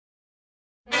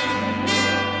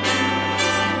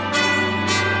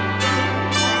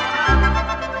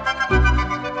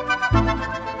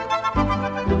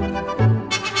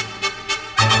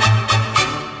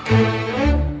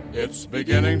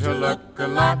beginning to look a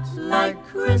lot like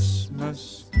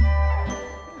Christmas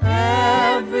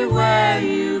everywhere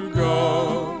you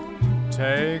go.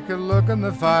 Take a look in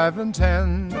the 5 and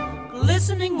 10,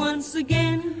 glistening once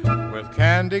again, with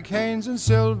candy canes and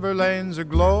silver lanes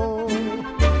aglow.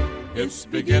 It's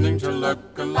beginning to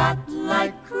look a lot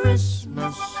like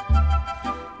Christmas,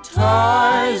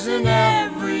 toys in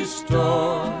every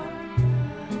store.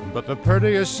 But the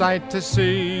prettiest sight to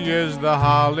see is the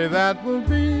holly that will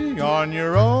be on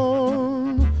your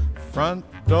own front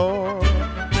door.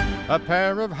 A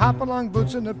pair of hop-along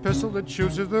boots and a pistol that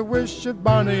chooses the wish of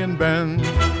Barney and Ben.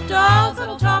 Dolls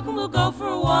that'll talk and we'll go for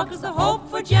a walk is the hope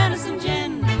for Janice and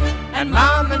Jen. And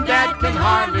Mom and Dad can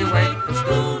hardly wait for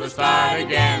school to start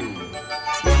again.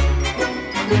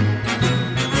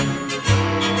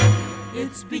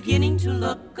 It's beginning to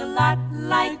look a lot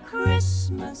like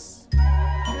Christmas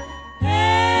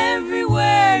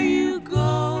everywhere you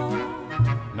go.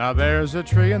 Now there's a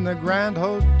tree in the Grand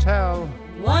Hotel,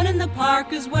 one in the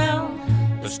park as well,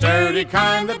 the sturdy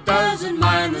kind that doesn't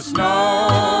mind the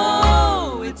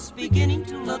snow. It's beginning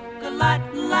to look a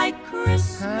lot like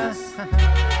Christmas.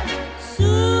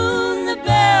 Soon the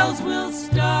bells will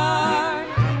start,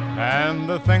 and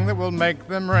the thing that will make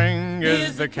them ring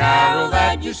is the carol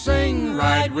that you sing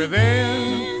right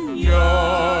within your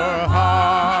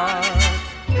heart.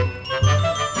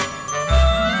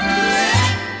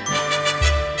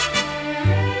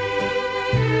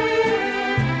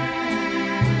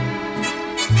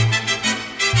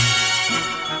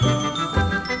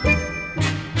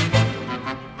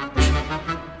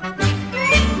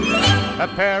 A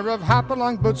pair of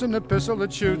hop-along boots and a pistol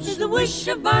that shoots is the wish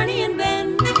of Barney and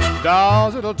Ben.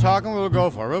 Dolls that'll talk and we'll go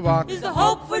for a walk is the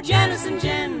hope for Janice and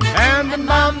Jen. And the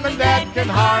Mom and Dad can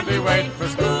hardly wait for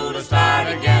school to start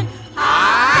again.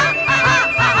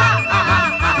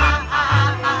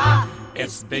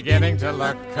 It's beginning to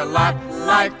look a lot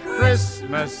like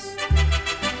Christmas.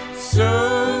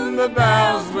 Soon the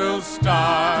bells will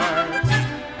start,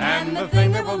 and the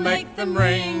thing that will make them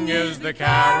ring is the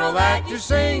carol that you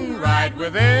sing right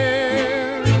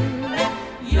within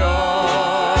your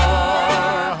heart.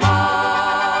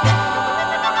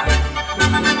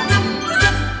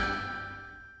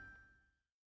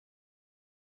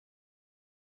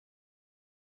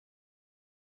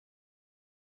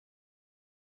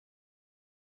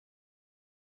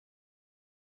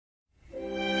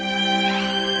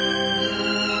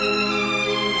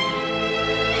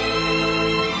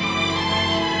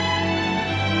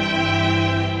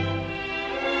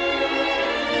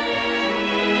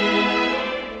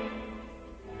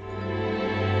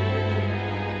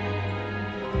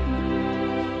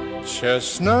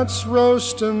 Chestnuts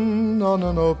roasting on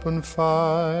an open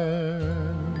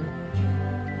fire,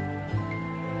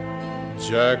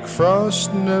 Jack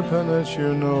Frost nipping at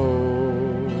your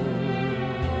nose,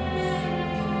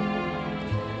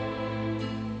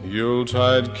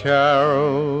 Yuletide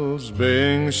carols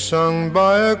being sung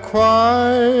by a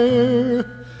choir,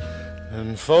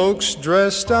 and folks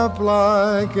dressed up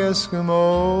like Eskimos.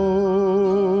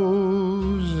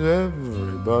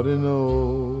 Everybody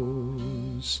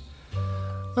knows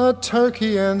a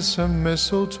turkey and some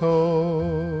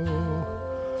mistletoe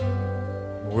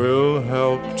will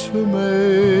help to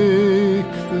make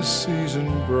the season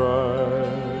bright.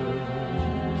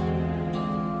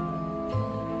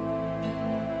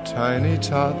 Tiny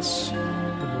tots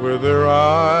with their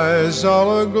eyes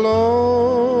all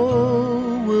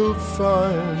aglow will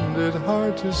find it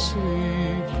hard to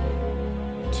sleep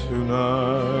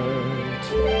tonight.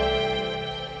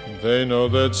 They know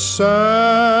that Santa's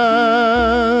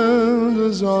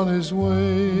on his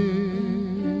way.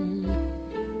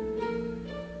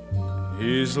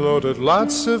 He's loaded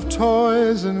lots of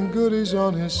toys and goodies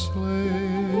on his sleigh,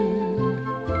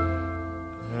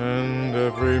 and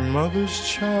every mother's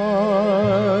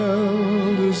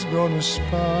child is gonna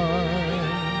spy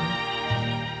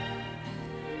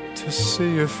to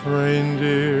see if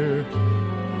reindeer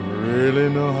really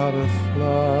know how to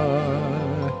fly.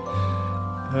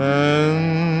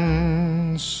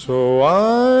 And so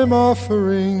I'm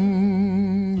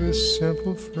offering this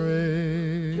simple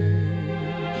phrase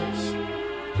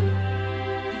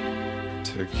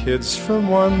to kids from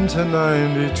 1 to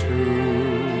 92.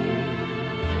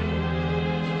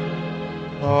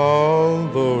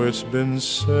 Although it's been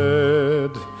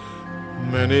said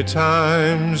many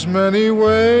times, many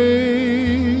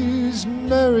ways,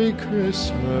 Merry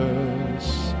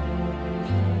Christmas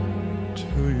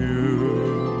to you.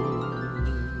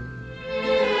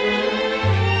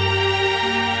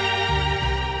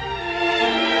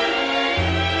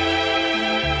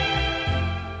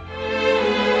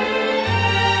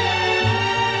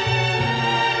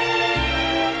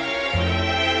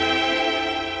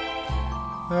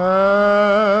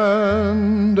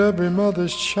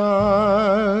 mother's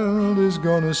child is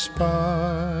gonna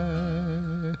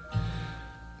spy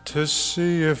to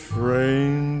see if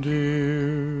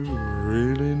reindeer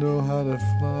really know how to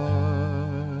fly.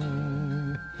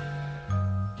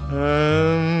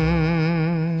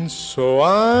 And so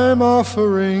I'm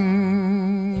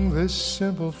offering this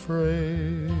simple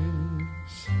phrase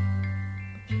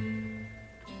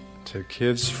to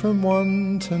kids from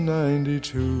 1 to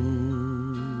 92.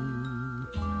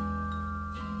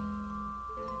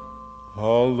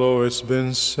 Although it's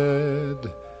been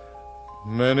said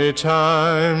many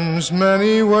times,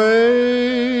 many ways,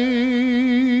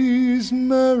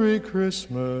 Merry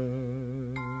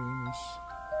Christmas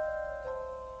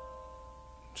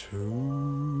to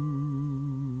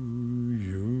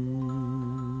you.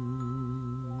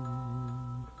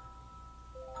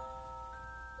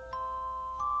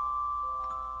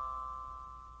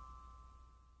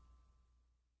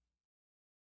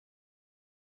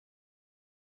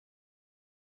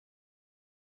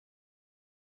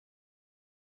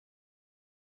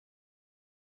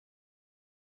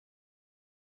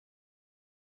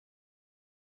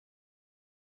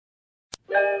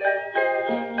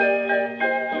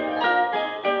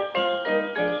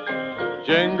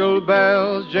 Jingle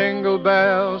bells,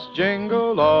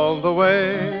 jingle all the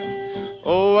way.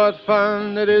 Oh, what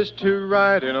fun it is to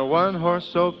ride in a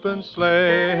one-horse open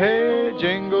sleigh. Hey,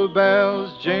 jingle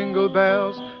bells, jingle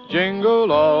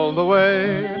all the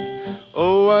way.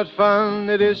 Oh, what fun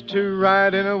it is to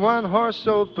ride in a one-horse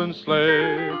open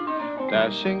sleigh.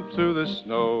 Dashing through the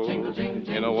snow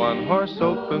in a one-horse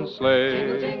open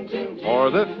sleigh.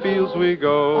 O'er the fields we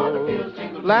go,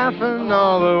 laughing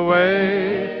all the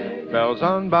way. Bells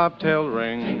on bobtail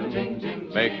ring,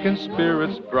 making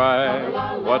spirits bright.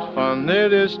 What fun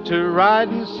it is to ride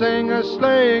and sing a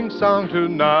sleighing song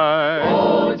tonight.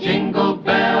 Oh, jingle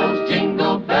bells,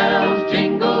 jingle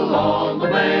all the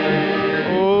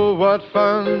way. Oh, what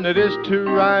fun it is to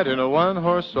ride in a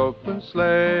one-horse open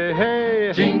sleigh.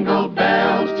 Hey. Jingle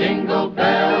bells, jingle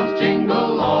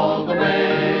all the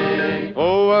way.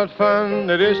 Oh, what fun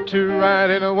it is to ride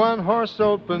in a one-horse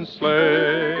open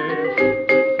sleigh.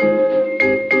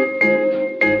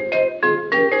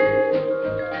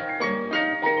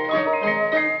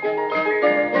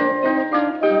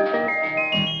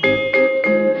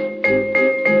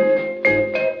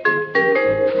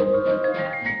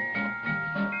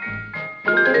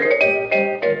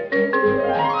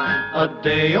 A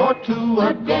day or two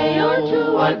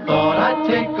ago, I thought I'd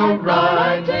take a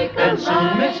ride, and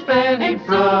soon Miss Fanny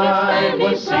Bride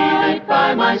was seated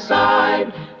by my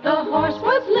side. The horse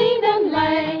was lean and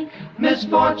lank.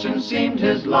 Misfortune seemed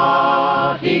his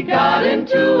lot. He got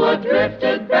into a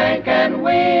drifted bank, and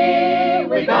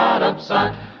we got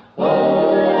upside.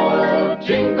 Oh,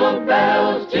 jingle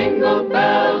bells, jingle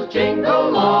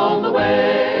all the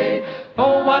way.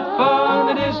 Oh, what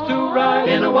fun it is to ride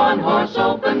In a one-horse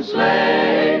open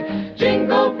sleigh.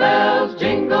 Jingle bells,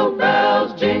 jingle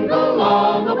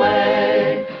all the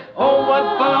way. Oh,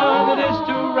 what fun it is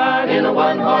to ride In a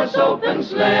one-horse open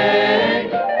sleigh.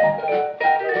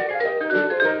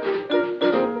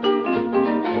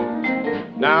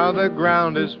 Now the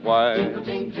ground is wide,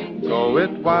 go it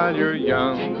while you're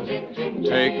young.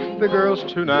 Take the girls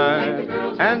tonight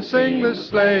and sing the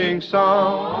sleighing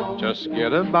song. Just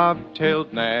get a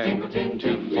bobtailed nag,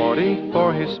 240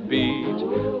 for his speed.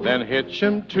 Then hitch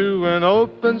him to an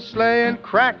open sleigh and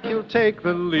crack, you'll take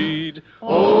the lead.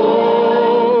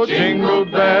 Oh, jingle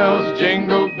bells,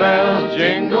 jingle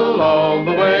all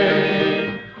the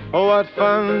way. Oh, what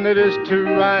fun it is to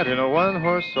ride in a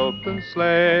one-horse open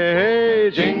sleigh.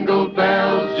 Jingle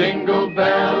bells, jingle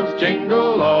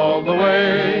all the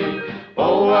way.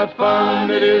 Oh, what fun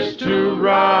it is to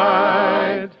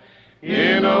ride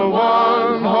in a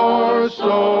one-horse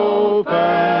open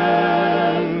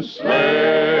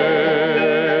sleigh.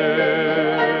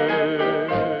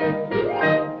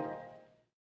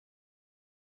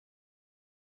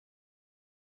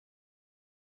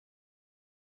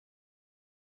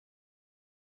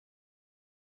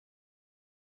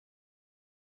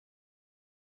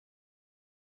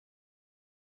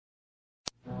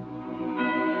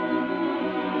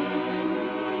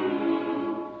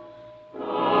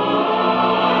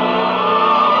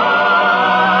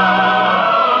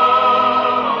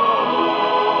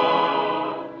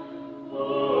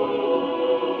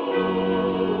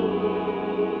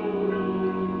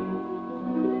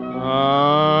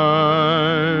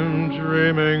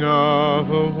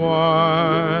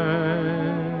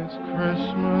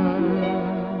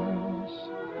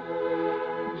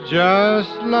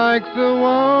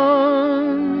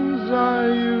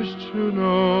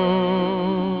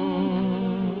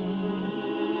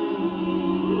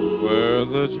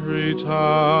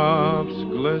 treetops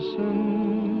glisten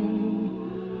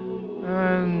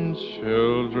and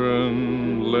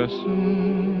children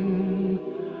listen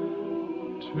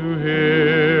to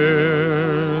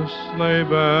hear sleigh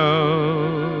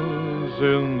bells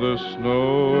in the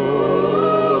snow.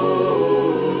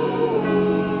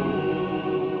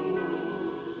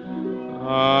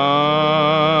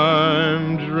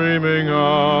 I'm dreaming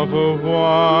of a white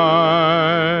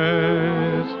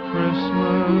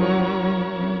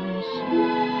Christmas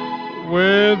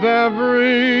with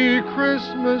every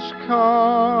Christmas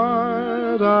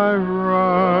card I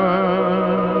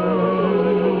write.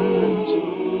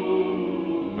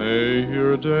 May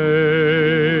your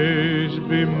days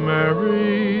be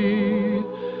merry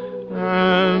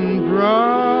and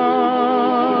bright,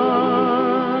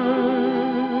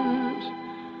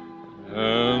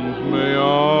 and may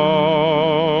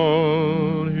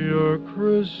all your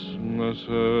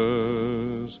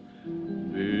Christmases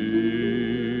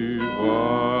be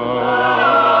white.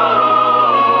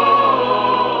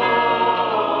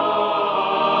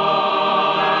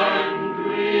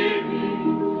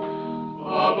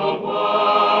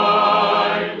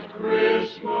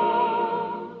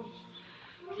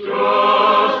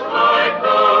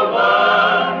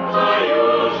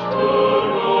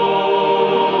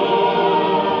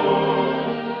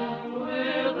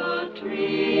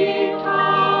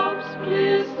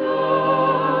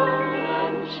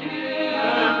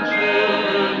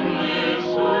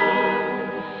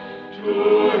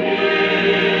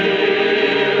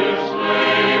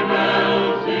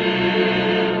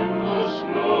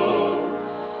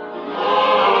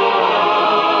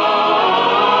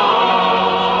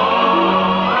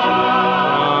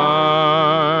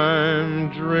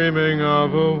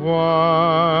 Of a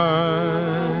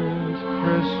white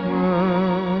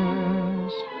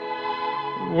Christmas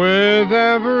with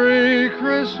every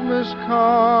Christmas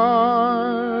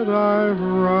card I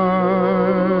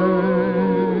write.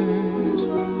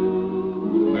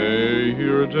 May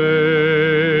your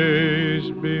days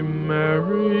be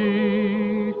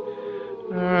merry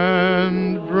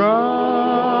and bright,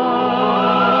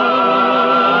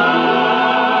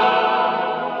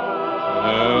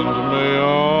 and may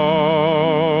all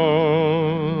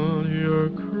your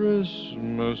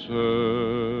Christmases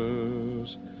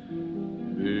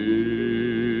be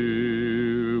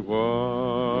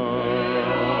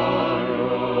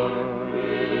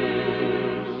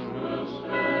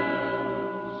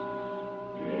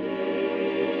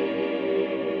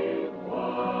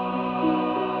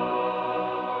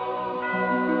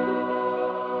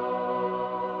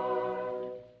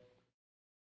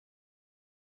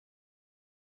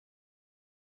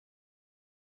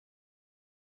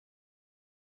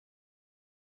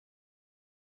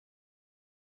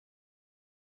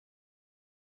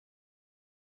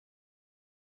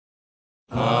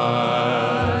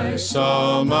I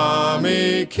saw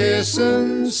Mommy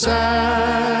kissing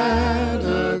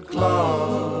Santa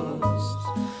Claus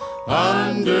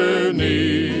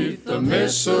underneath the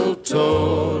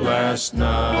mistletoe last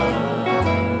night.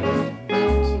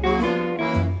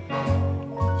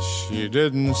 She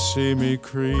didn't see me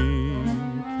creep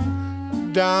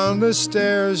down the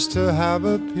stairs to have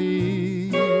a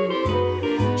peep.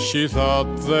 She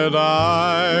thought that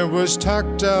I was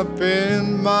tucked up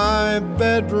in my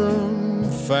bedroom,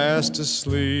 fast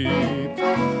asleep.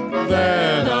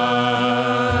 Then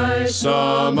I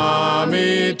saw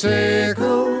Mommy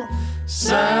tickle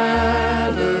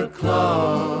Santa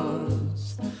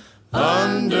Claus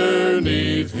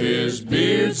underneath his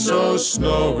beard so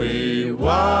snowy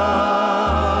white.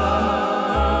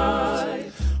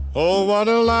 Oh, what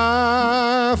a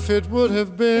laugh it would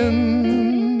have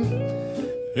been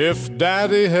if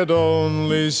Daddy had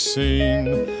only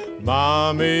seen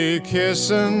Mommy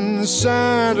kissing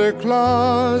Santa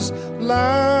Claus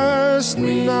last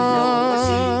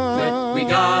night. We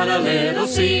got a little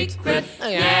secret.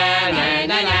 Yeah, na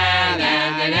na na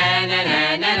na na na na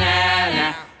na na na.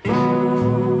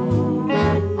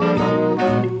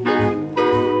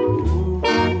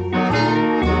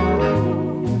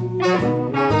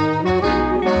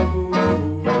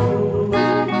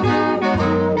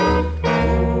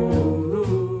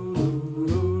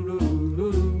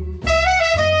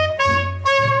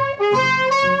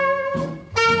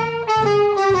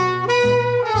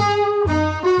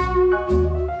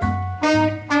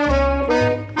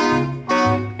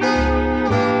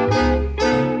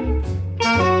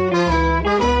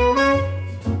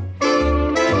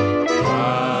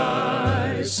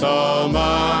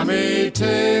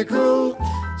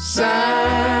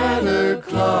 Santa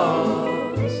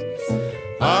Claus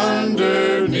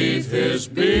underneath his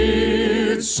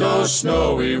beard so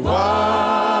snowy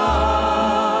white.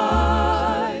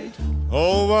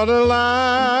 What a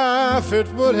laugh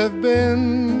it would have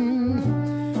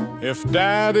been if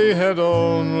Daddy had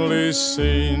only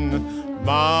seen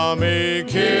Mommy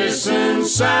kissing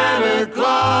Santa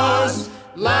Claus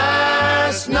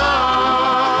last night.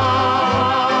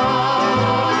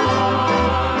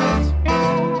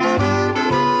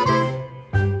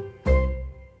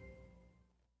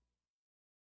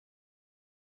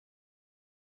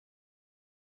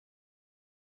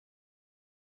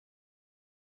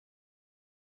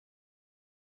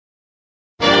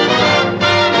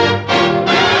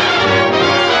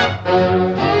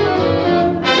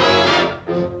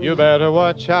 You better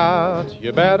watch out,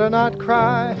 you better not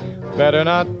cry, better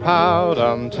not pout,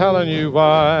 I'm telling you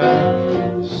why.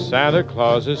 Santa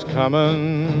Claus is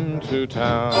coming to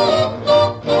town.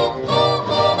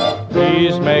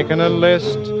 He's making a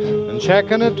list and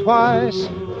checking it twice,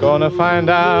 gonna find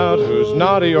out who's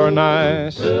naughty or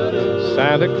nice.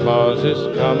 Santa Claus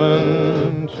is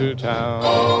coming to town.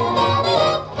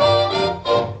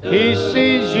 He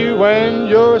sees you when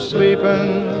you're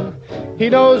sleeping, he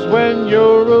knows when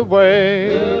you're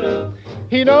away.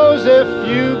 He knows if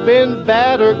you've been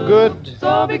bad or good.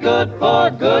 So be good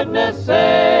for goodness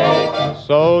sake.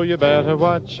 So you better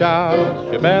watch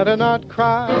out, you better not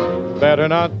cry, better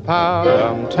not pout,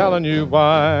 I'm telling you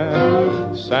why.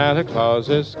 Santa Claus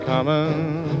is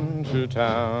coming to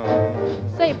town.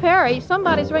 Say, Perry,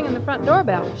 somebody's ringing the front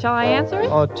doorbell. Shall I answer it?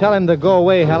 Oh, tell him to go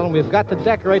away, Helen. We've got to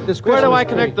decorate this Christmas Where do I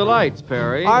tree. connect the lights,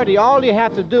 Perry? Artie, all you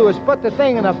have to do is put the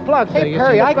thing in a plug. Hey,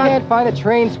 Perry, I can't find a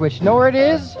train switch. Know where it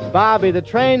is? Bobby, the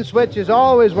train switch is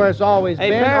always where it's always Hey,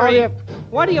 been. Perry,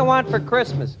 what do you want for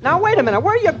Christmas? Now, wait a minute.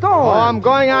 Where are you going? Oh, I'm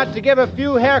going out to give a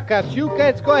few haircuts. You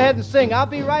kids go ahead and sing. I'll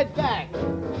be right back.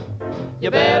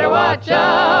 You better watch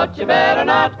out. You better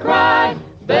not cry.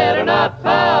 Better not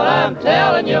pout. I'm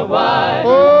telling you why.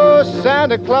 Oh,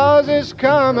 Santa Claus is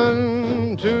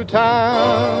coming to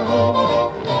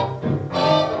town.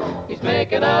 He's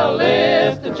making a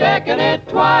list and checking it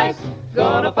twice.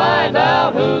 Gonna find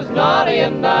out who's naughty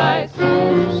and nice.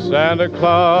 Santa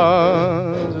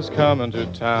Claus is coming to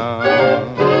town.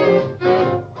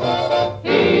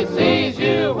 He sees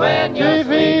you when you're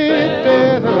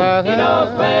sleeping. He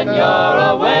knows when you're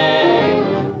away.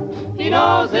 He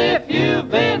knows if you've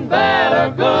been bad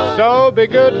or good. So be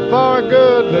good for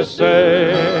goodness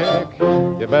sake.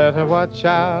 You better watch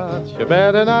out, you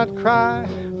better not cry,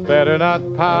 better not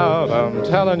pout, I'm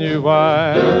telling you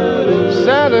why.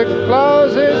 Santa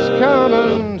Claus is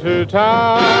coming to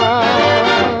town.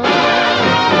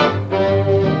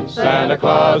 Santa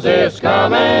Claus is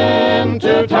coming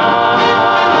to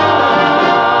town.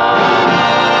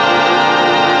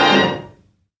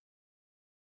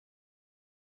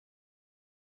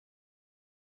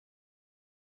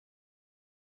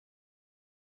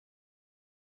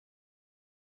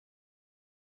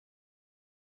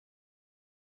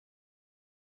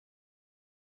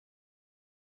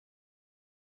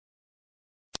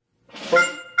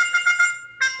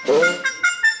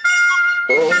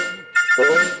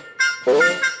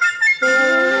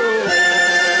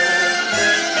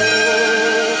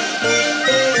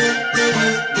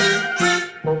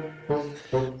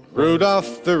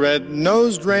 Rudolph the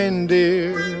red-nosed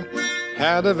reindeer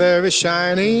had a very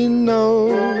shiny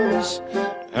nose,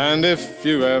 and if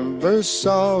you ever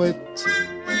saw it,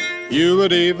 you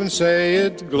would even say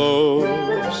it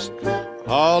glows.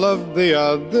 All of the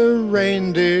other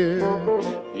reindeer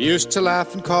used to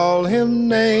laugh and call him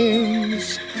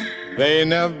names. They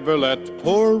never let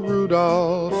poor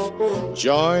Rudolph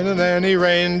join in any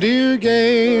reindeer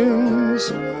games.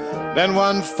 Then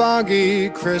one foggy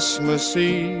Christmas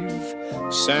Eve,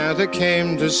 Santa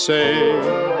came to say,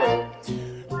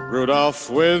 Rudolph,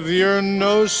 with your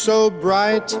nose so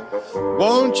bright,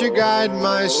 won't you guide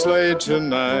my sleigh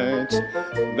tonight?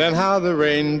 Then how the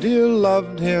reindeer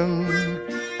loved him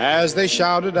as they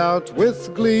shouted out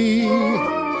with glee,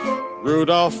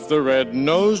 Rudolph the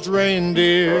red-nosed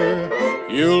reindeer,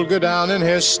 you'll go down in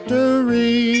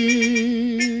history.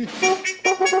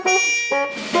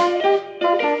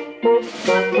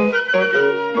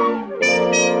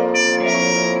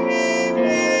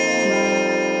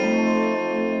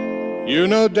 You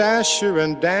know Dasher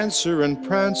and Dancer and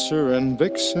Prancer and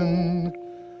Vixen,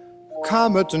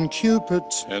 Comet and Cupid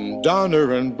and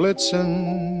Donner and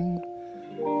Blitzen.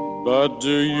 But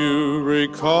do you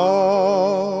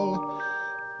recall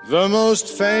the most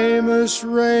famous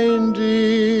reindeer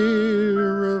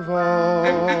of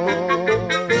all?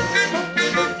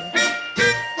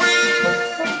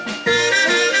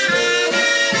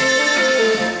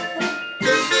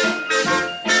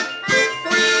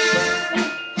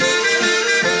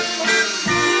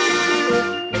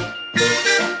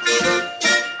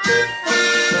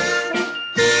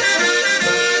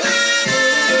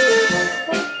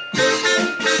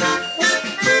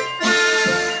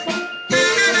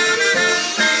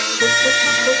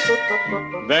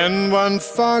 one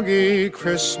foggy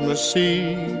Christmas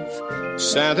Eve,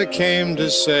 Santa came to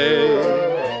say,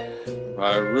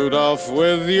 "Why, Rudolph,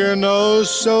 with your nose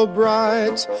so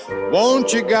bright,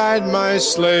 won't you guide my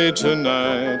sleigh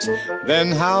tonight?"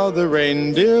 Then how the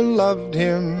reindeer loved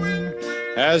him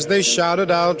as they shouted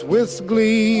out with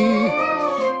glee,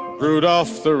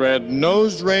 "Rudolph the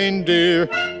red-nosed reindeer,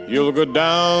 you'll go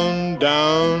down,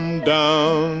 down,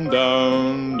 down,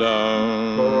 down,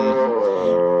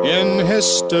 down in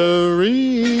history."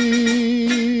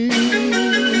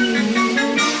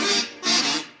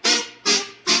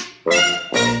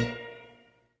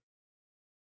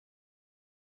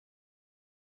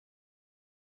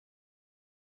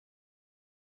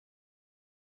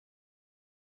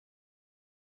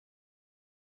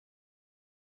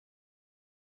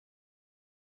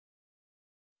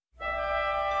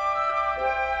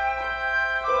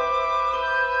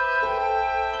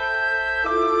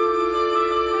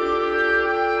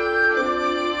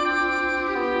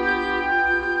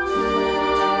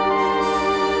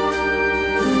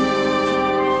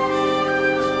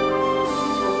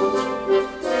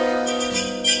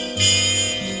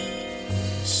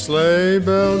 Sleigh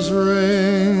bells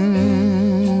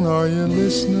ring, are you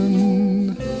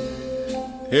listening?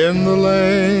 In the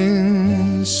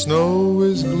lane, snow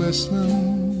is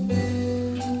glistening,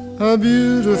 a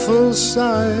beautiful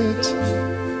sight.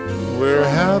 We're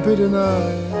happy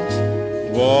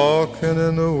tonight, walking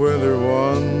in a winter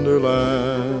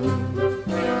wonderland.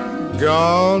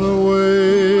 Gone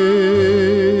away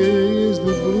is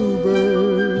the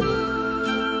bluebird,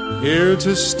 here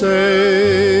to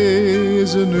stay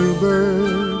is a new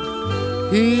bird.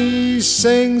 He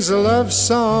sings a love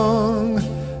song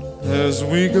as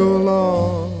we go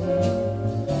along,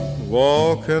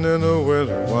 walking in a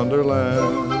winter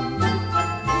wonderland.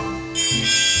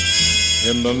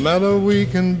 In the meadow we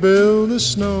can build a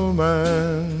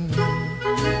snowman,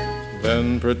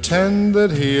 then pretend that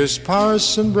he is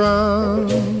Parson Brown.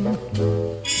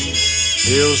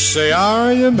 He'll say,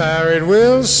 "Are you married?"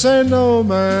 We'll say, "No,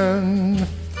 man."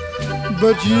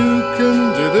 But you can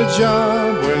do the job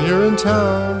when you're in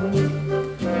town.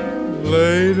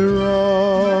 Later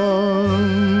on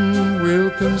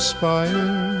we'll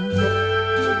conspire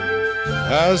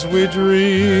as we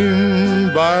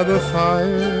dream by the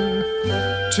fire,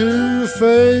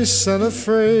 two-faced and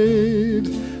afraid,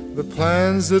 the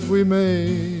plans that we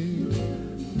made,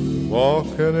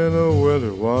 walking in a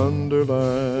winter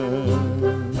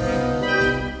wonderland.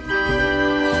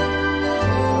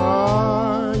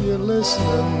 Are you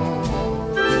listening?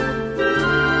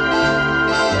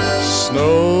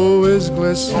 Snow is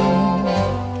glistening,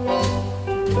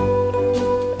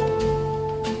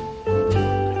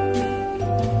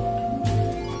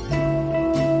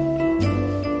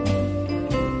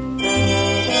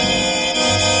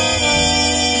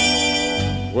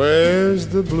 where's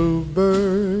the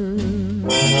bluebird?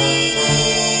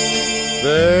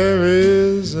 There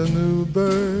is a new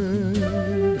bird.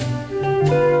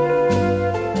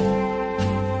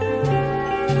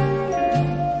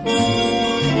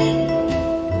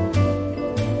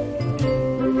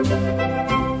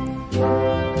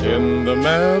 In the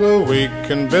meadow we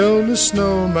can build a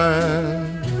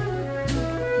snowman,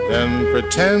 then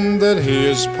pretend that he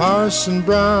is Parson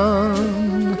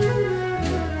Brown.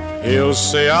 He'll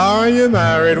say, "Are you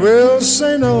married?" We'll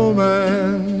say, "No,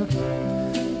 man."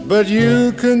 But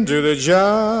you can do the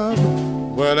job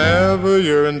whenever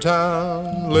you're in town.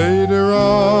 Later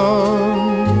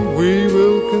on we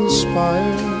will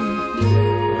conspire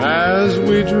as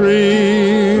we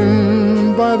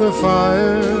dream by the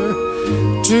fire,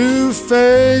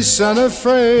 two-faced and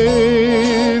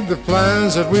afraid, the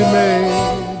plans that we made,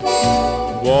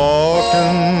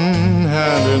 walking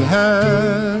hand in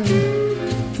hand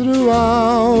through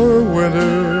our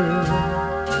winter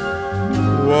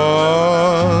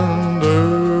wonderland.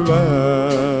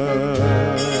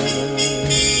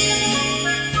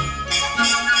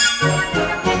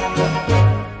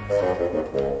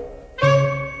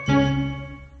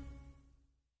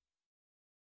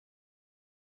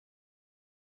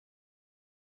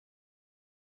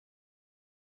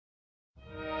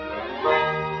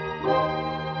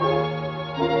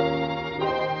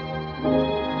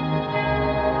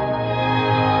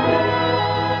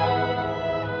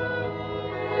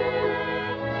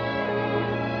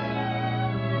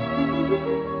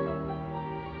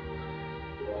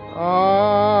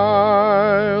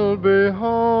 I'll be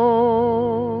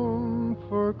home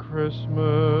for Christmas.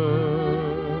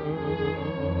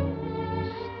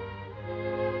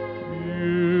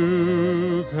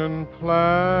 You can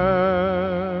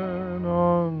plan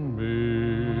on me.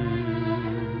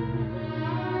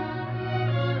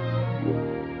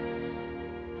 'Cause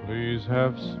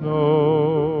have snow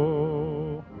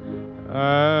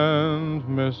and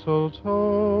mistletoe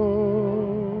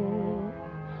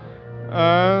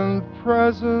and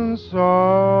presents on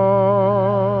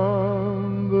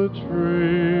the tree.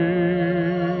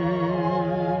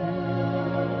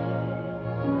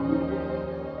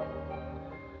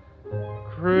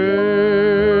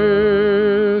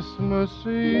 Christmas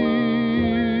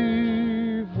Eve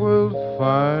will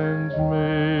find me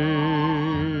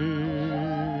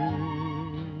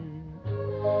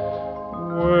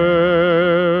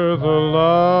where the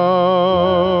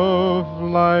love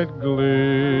light gleams.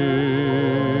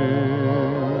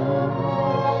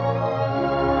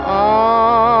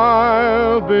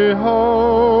 I'll be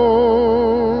home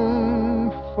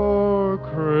for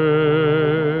Christmas,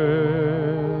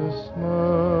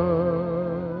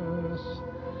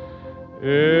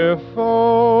 if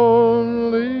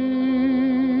only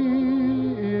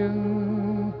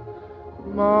in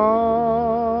my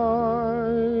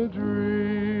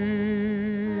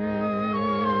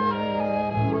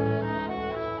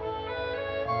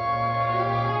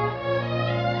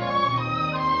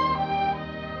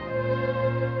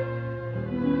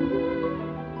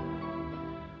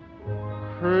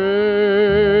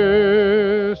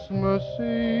Christmas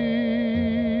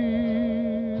Eve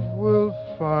will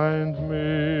find me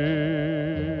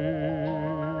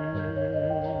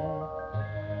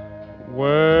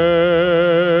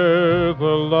where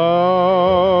the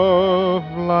love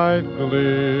light gleams.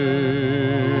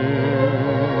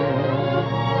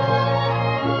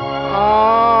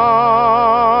 I'll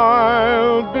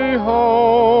be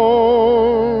home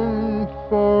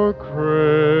for Christmas,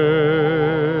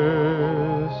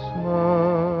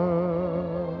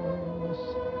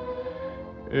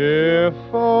 if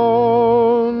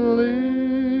only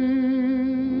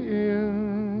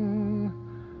in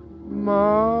my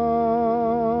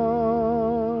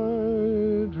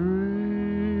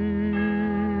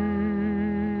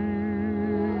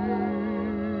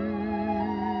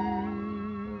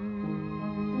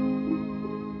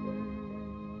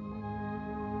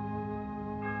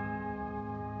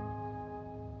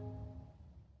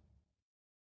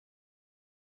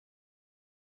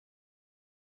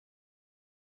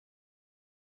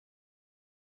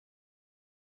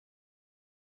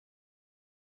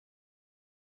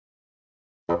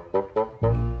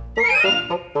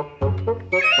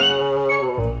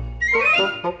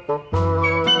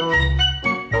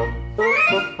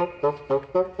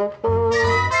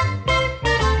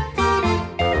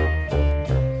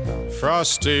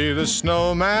Frosty the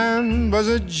Snowman was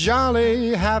a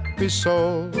jolly, happy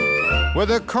soul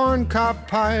with a corncob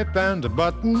pipe and a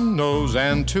button nose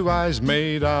and two eyes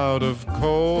made out of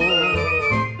coal.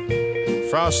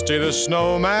 Frosty the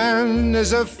Snowman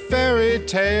is a fairy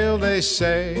tale, they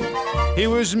say. He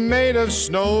was made of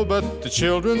snow, but the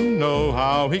children know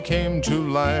how he came to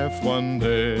life one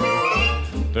day.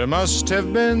 There must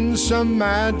have been some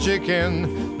magic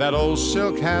in that old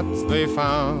silk hat they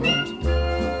found,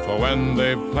 for when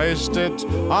they placed it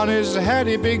on his head,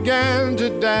 he began to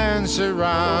dance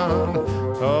around.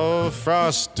 Oh,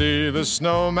 Frosty the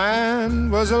Snowman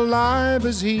was alive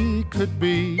as he could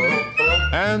be,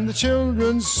 and the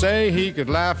children say he could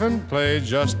laugh and play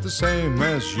just the same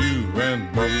as you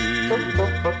and me.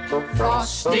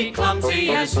 Frosty,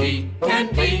 clumsy as he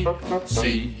can be,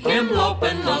 see him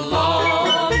loping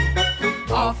along.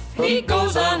 Off he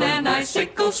goes on an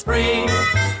icicle spring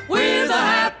with a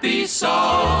happy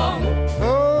song.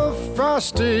 Oh,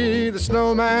 Frosty the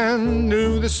Snowman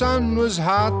knew the sun was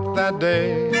hot that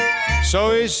day,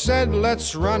 so he said,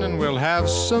 let's run and we'll have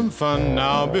some fun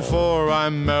now before I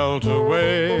melt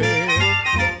away.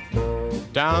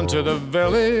 Down to the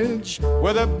village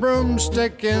with a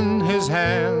broomstick in his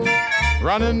hand,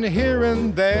 running here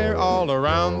and there all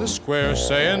around the square,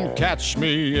 saying, catch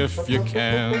me if you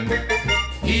can.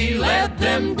 He led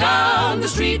them down the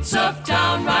streets of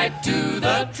town right to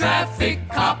the traffic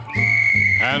cop,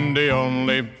 and he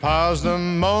only paused a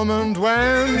moment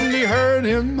when he heard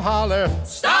him holler,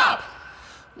 stop!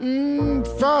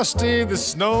 Frosty the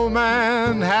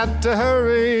Snowman had to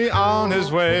hurry on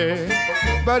his way,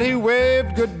 but he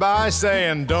waved goodbye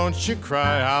saying, don't you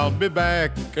cry, I'll be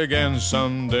back again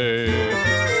someday.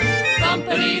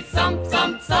 Thumpity thump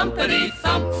thump, thumpity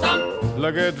thump thump,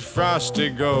 Look at Frosty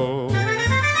go.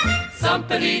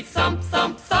 thumpity thump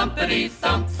thump, thumpity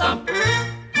thump thump.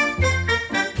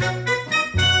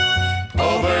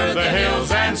 Over the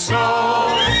hills and snow.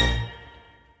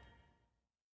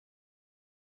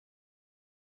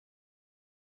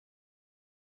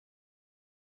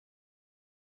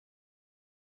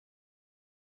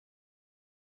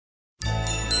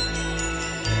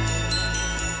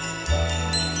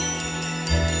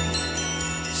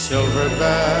 Silver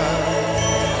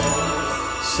bells,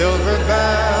 silver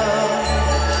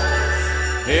bells,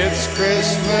 it's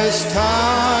Christmas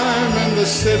time in the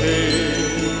city.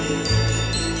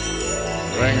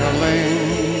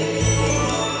 Ring-a-ling,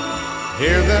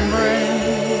 hear them ring.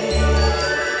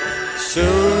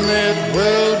 Soon it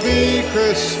will be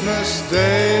Christmas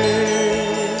Day.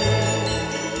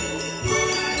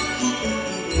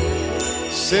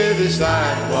 City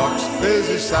sidewalks,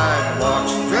 busy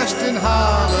sidewalks, dressed in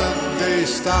holiday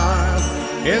style.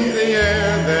 In the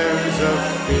air there's a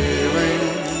feeling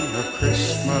of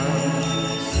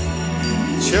Christmas.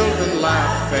 Children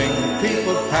laughing,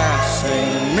 people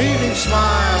passing, meeting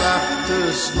smile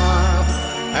after smile.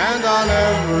 And on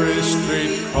every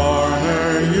street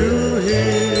corner you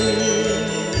hear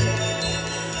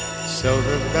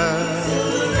silver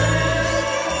bells,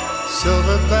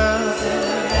 silver bells.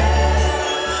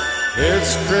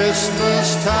 It's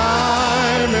Christmas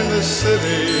time in the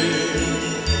city.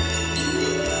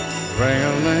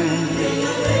 Ring-a-ling,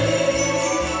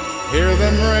 hear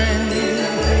them ring.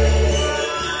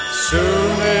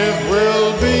 Soon it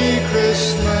will be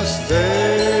Christmas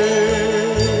Day.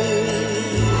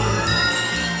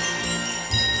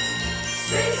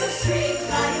 Streets of street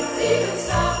lights, even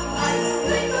stoplights,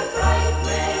 gleam bright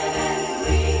red and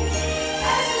green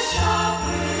as the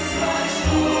shoppers rush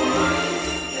over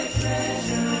their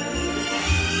treasures.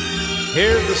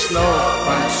 Hear the snow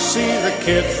bunch, see the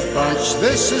kids bunch.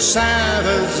 This is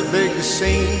Santa's big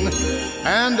scene.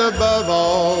 And above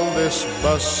all this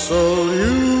bustle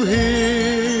you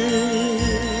hear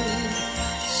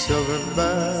silver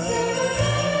bells,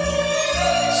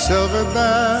 silver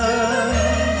bells.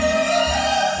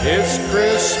 It's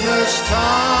Christmas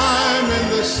time in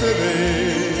the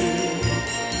city.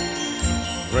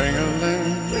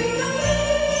 Ring-a-ling,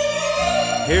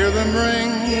 hear them ring.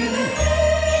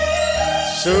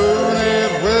 Soon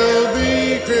it will be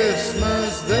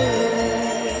Christmas Day.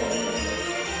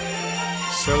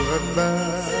 Silver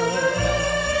bells,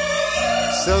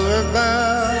 silver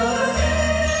bells.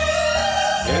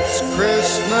 It's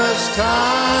Christmas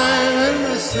time in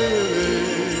the city.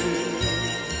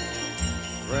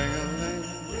 Ring-a-ling,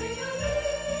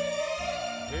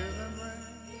 hear them ring.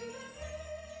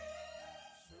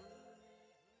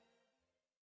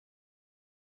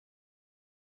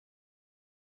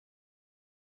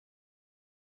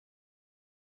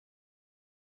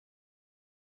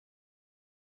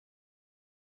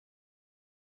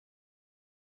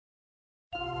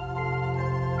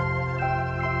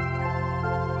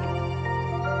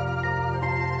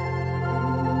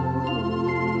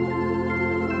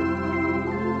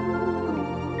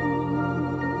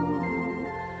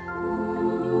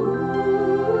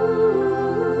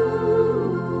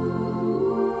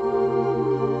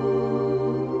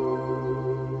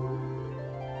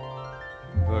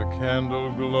 The candle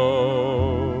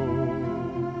glow,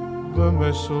 the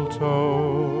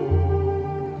mistletoe,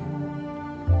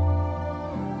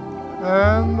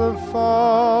 and the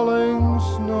falling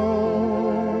snow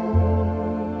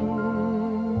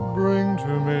bring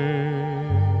to me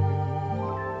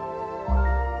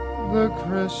the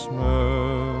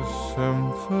Christmas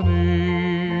symphony.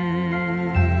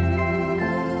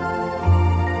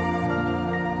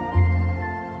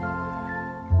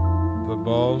 The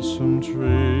balsam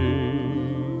tree,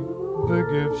 the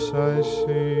gifts I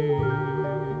see,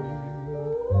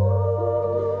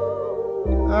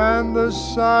 and the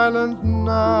silent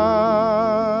night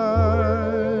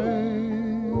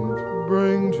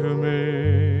bring to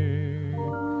me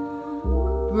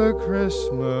the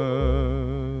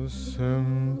Christmas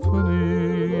symphony.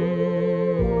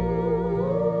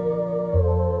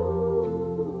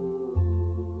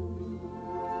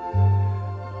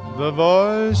 The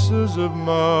voices of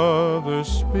mothers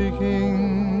speaking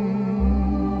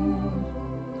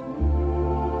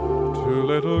to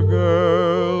little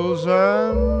girls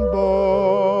and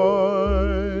boys.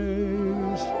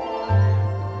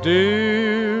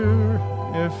 Dear,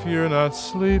 if you're not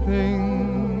sleeping,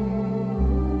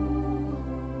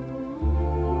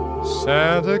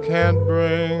 Santa can't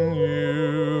bring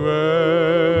you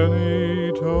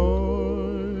any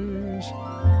toys.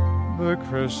 The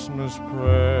Christmas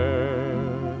prayer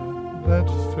that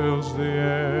fills the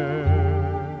air,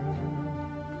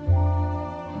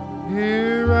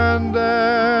 here and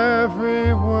everywhere,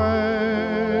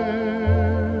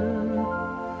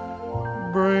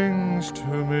 brings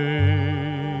to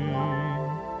me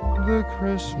the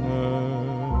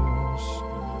Christmas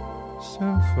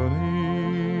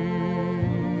symphony.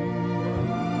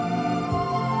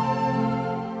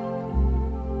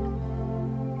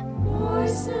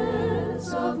 Voices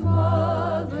of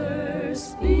mothers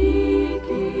speaking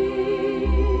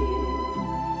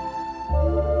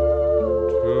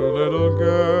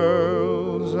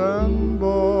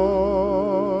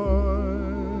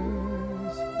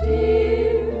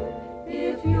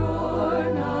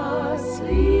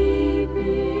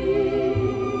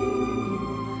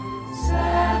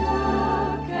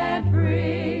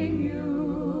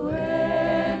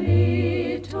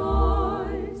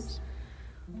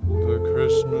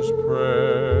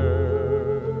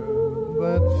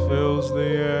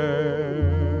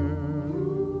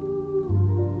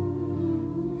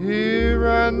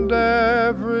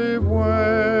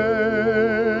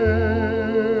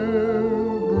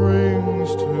everywhere brings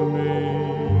to me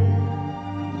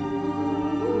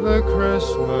the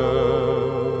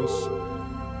Christmas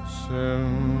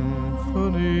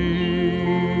symphony.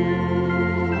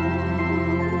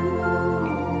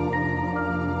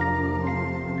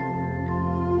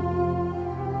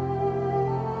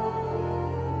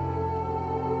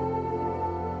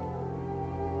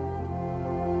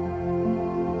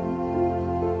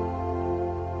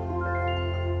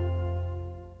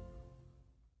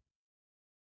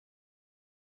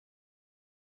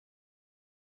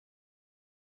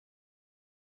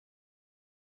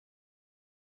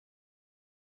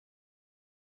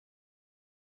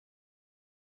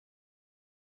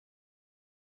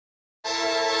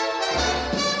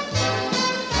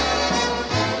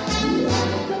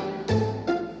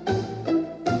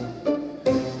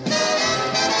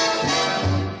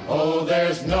 Oh,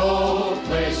 there's no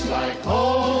place like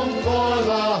home for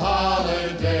the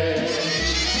holidays,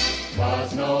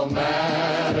 'cause no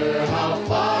matter how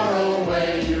far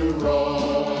away you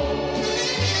roam,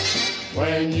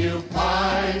 when you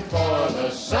pine for the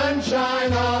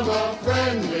sunshine of a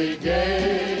friendly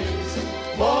gaze,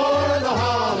 for the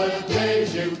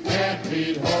holidays you can't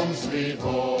beat home, sweet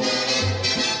home.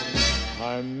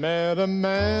 I met a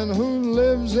man who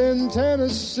lives in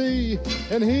Tennessee,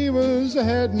 and he was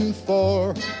heading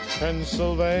for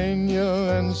Pennsylvania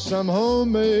and some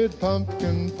homemade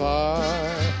pumpkin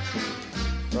pie.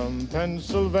 From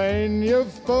Pennsylvania,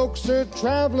 folks are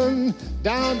traveling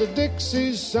down to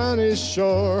Dixie's sunny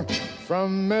shore.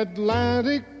 From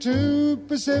Atlantic to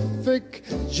Pacific,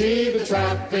 Gee, the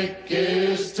traffic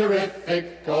is terrific.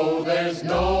 Oh, there's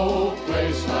no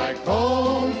place like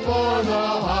home for the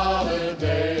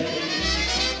holidays,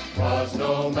 'cause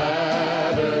no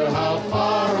matter how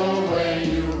far away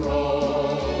you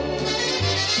roam,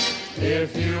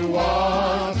 if you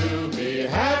want to be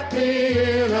happy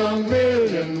in a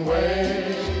million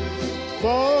ways,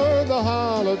 for the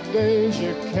holidays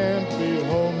you can't be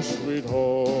home, sweet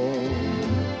home.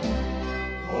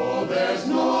 oh, there's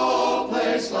no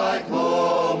place like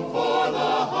home for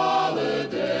the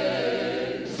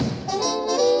holidays.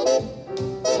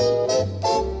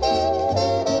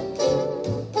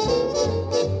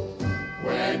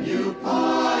 When you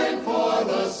pine for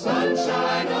the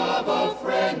sunshine of a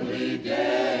friendly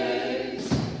gaze,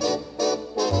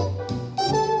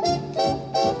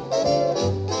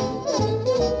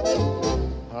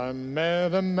 I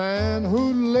met a man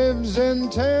who lives in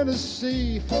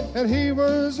Tennessee, and he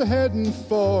was heading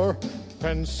for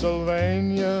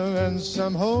Pennsylvania and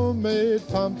some homemade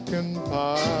pumpkin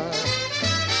pie.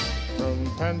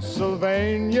 From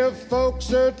Pennsylvania,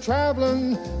 folks are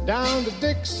traveling down to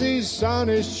Dixie's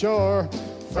sunny shore.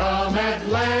 from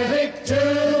Atlantic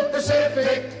to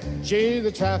Pacific, Gee,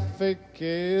 the traffic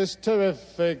is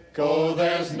terrific. oh,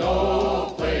 there's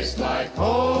no place like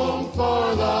home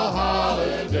for the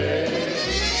holidays,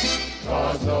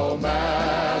 'cause no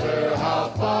matter how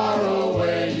far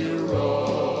away you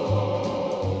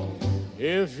roam,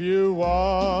 If you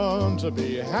want to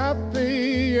be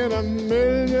happy in a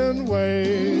million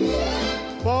ways,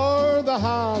 for the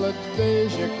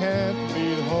holidays you can't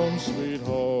beat home, sweet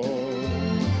home.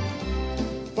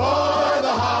 for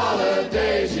the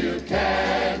holidays you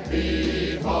can't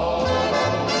beat home,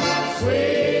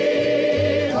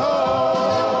 sweet home.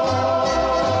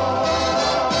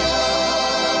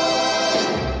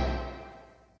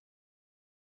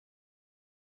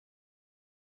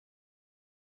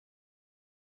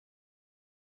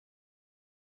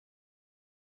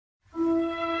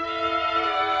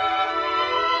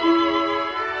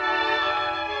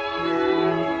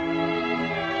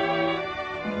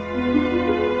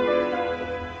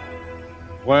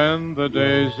 When the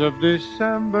days of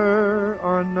December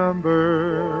are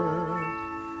numbered,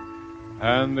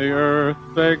 and the earth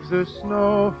begs the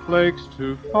snowflakes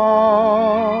to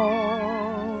fall,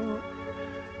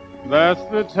 that's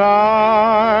the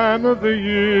time of the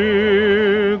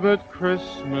year that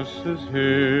Christmas is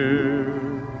here,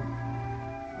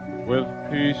 with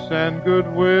peace and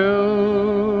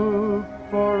goodwill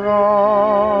for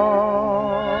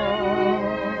all.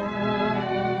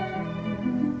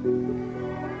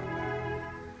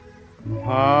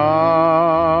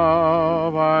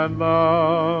 How I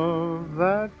love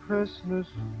that Christmas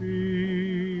feeling.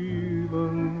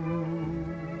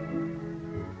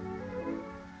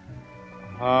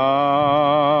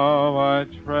 How I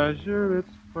treasure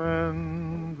its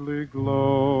friendly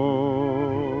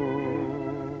glow.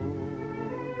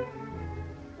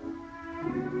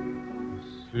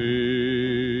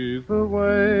 See the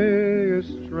way a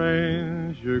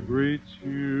stranger greets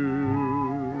you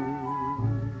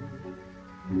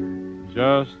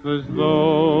just as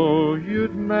though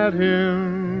you'd met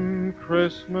him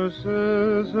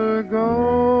Christmases ago.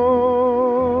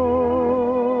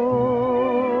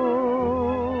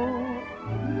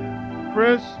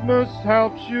 Christmas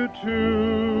helps you to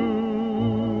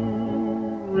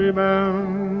remember,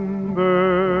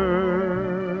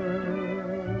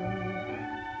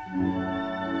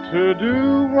 to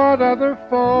do what other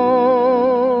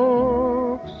folks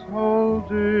hold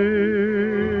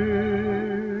dear.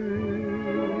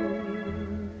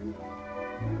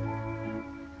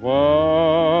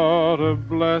 What a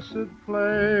blessed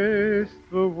place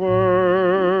the world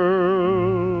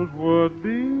would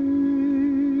be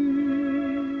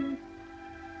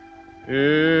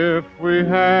if we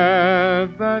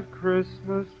had that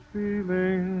Christmas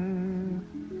feeling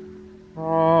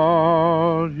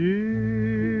all year.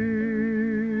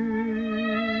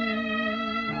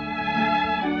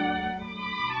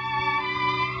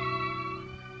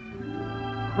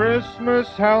 Christmas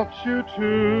helps you to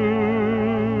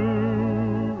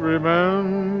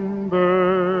remember,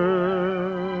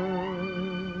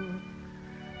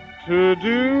 to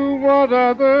do what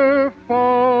other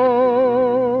folks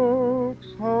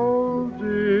hold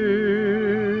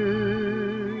dear.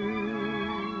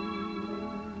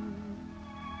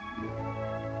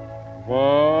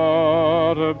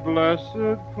 What a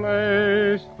blessed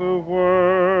place the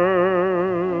world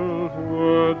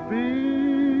would be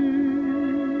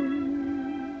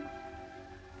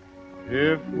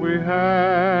if we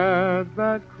had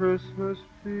that Christmas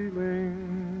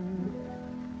feeling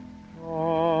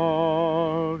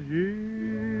all year.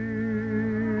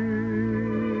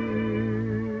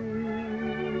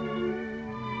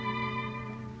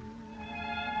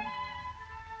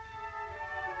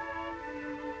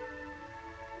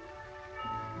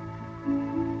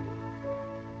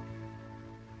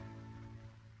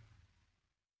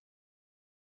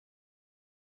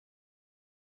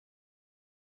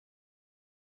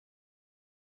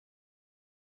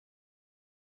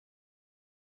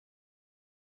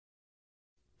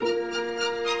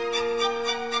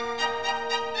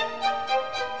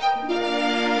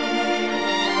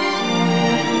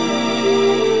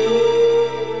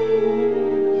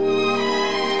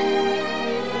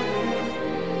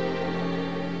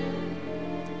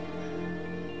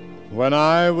 When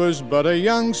I was but a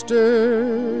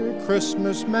youngster,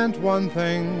 Christmas meant one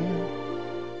thing,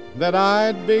 that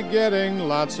I'd be getting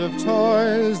lots of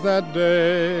toys that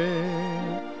day.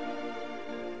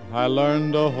 I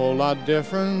learned a whole lot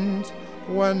different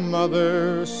when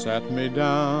Mother sat me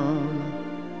down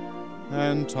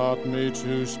and taught me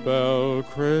to spell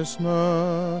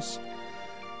Christmas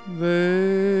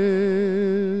this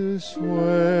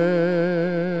way.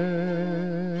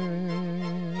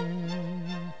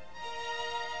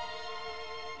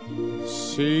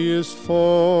 C is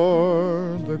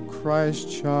for the Christ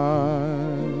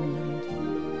child,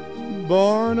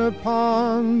 born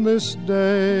upon this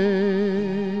day.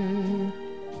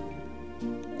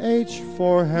 H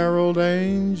for herald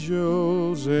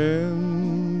angels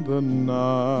in the night.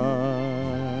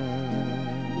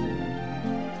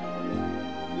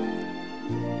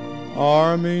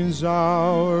 R means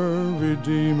our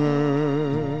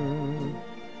Redeemer.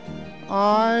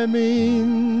 I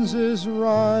means Israel.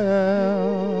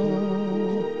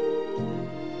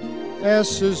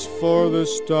 S is for the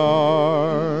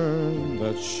star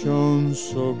that shone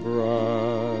so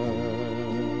bright.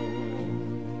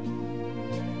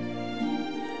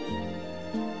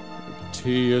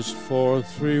 T is for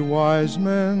three wise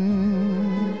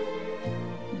men,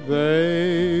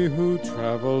 they who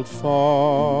traveled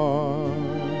far.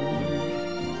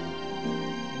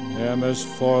 M is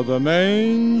for the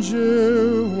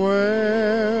manger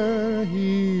where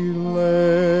he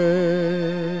lay.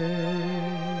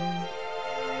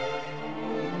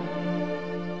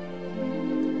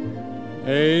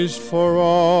 A's for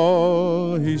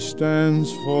all he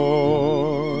stands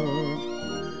for.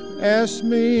 S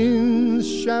means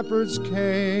shepherds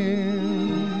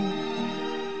came,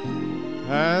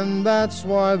 and that's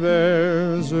why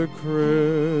there's a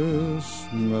Christmas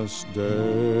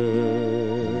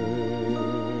Day.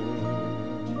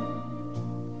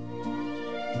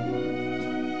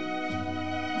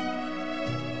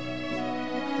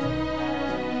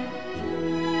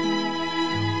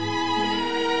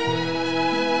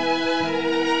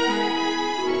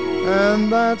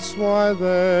 And that's why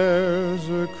there's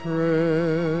a Christmas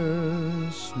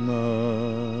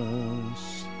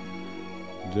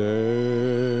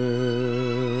Day.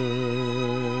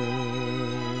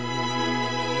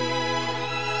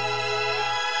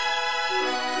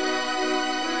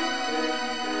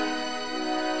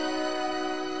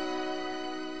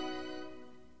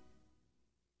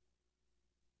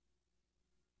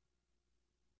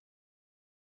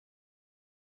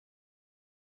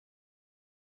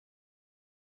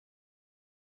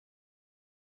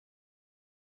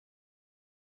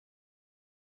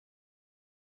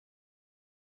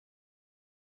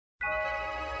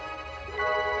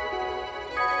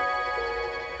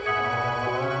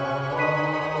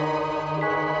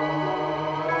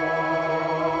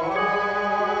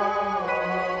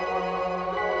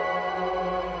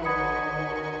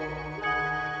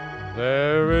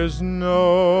 There is no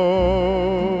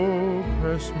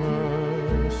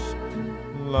Christmas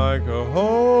like a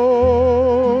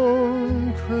home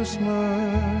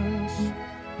Christmas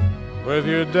with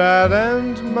your dad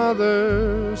and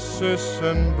mother, sis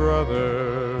and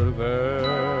brother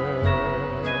there,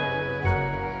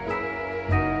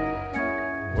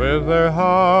 with their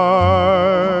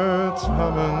hearts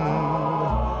humming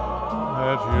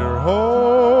at your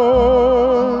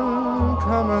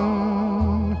homecoming,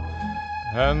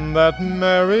 and that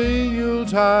merry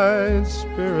Yuletide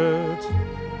spirit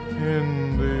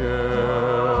in the air.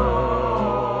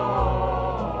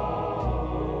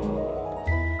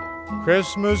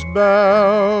 Christmas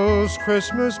bells,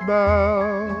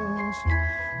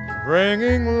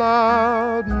 ringing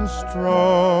loud and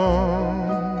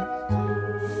strong.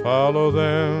 Follow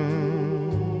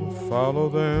them,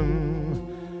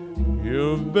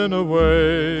 you've been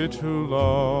away too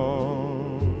long.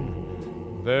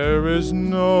 There is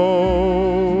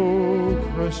no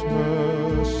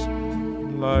Christmas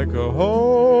like a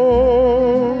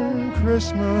home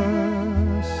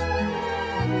Christmas,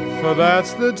 for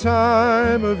that's the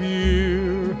time of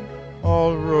year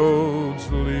all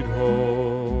roads lead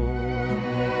home.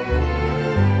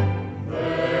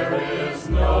 There is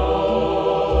no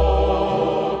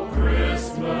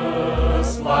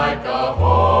Christmas like a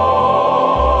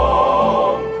home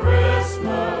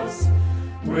Christmas,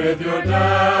 with your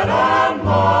dad and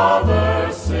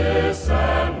mother, sis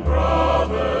and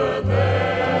brother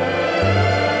there,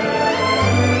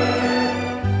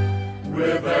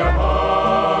 with their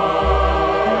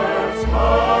hearts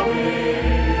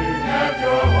humming at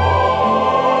your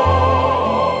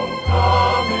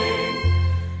homecoming,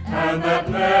 and that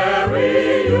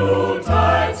merry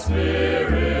Yuletide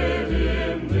spirit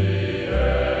in the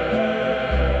air.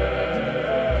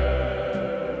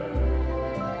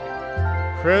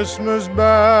 Christmas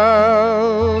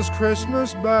bells,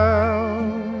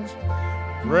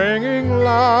 ringing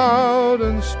loud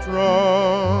and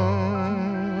strong.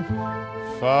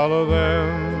 Follow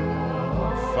them,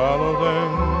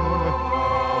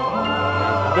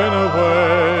 you've been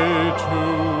away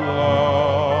too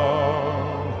long.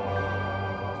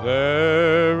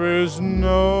 There is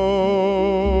no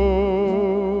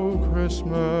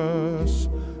Christmas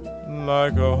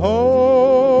like a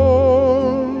home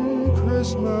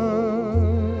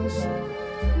Christmas,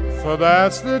 for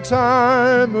that's the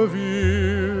time of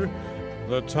year,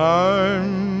 the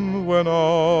time when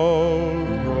all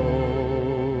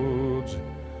roads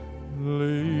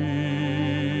lead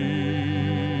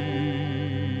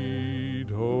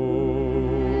home.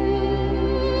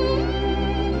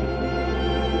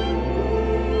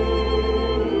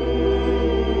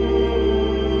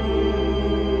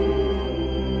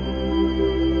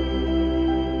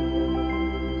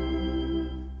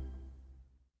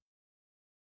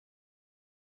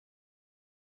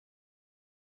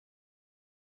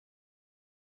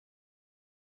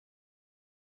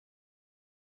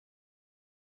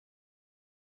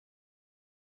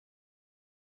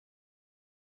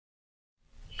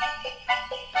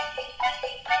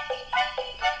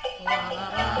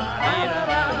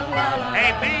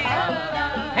 Hey, Pete.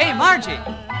 Hey, Margie.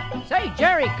 Say,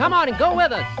 Jerry, come on and go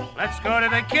with us. Let's go to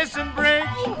the Kissing Bridge.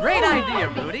 Great idea,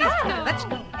 Rudy. Let's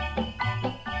go.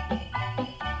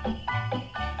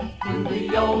 To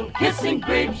the old Kissing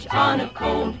Bridge on a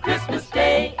cold Christmas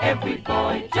day, every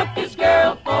boy took his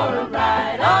girl for a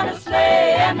ride on a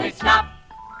sleigh, and they stopped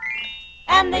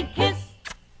and they kissed.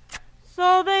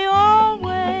 So they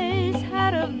always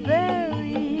had a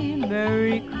very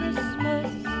Merry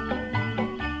Christmas.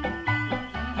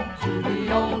 To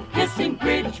the old Kissing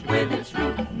Bridge with its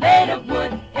roof made of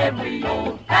wood, every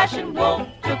old-fashioned wolf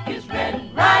took his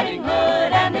Red Riding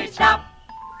Hood, and they stopped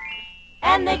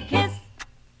and they kissed.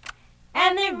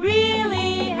 And they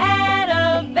really had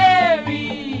a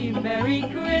very Merry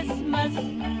Christmas.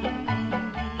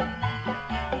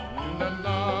 La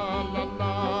la la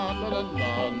la la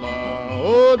la la.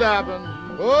 Oh, Dobbin.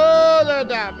 Oh, the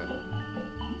Dobbin.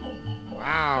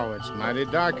 Wow, it's mighty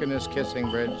dark in this Kissing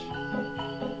Bridge.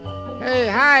 Hey,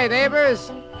 hi,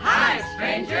 neighbors. Hi,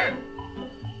 stranger.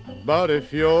 But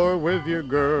if you're with your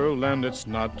girl and it's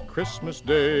not Christmas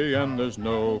Day and there's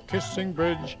no Kissing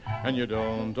Bridge and you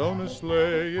don't own a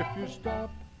sleigh, if you stop.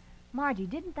 Margie,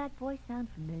 didn't that voice sound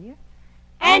familiar?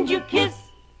 And you kiss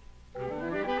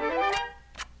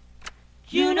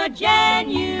June or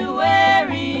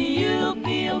January, you'll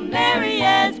feel merry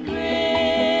as Christmas.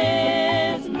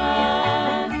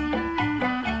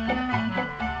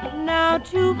 Now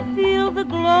to feel the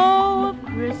glow of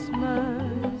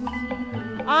Christmas,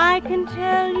 I can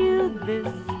tell you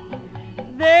this,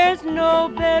 there's no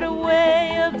better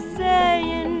way of celebrating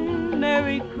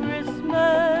Merry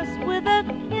Christmas with a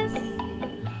kiss.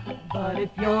 But if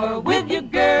you're with your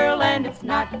girl and it's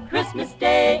not Christmas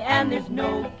Day and there's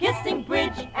no kissing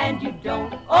bridge and you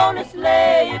don't own a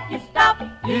sleigh, if you stop,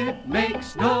 it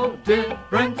makes no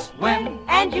difference when.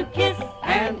 And you kiss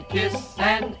and kiss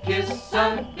and kiss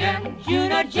again.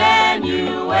 June or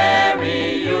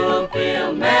January, you'll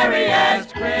feel merry as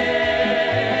Christmas.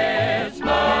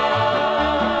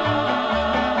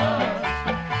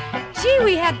 Gee,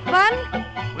 we had fun.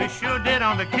 We sure did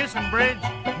on the Kissing Bridge.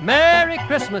 Merry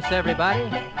Christmas, everybody.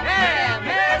 Yeah,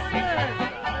 Merry Christmas.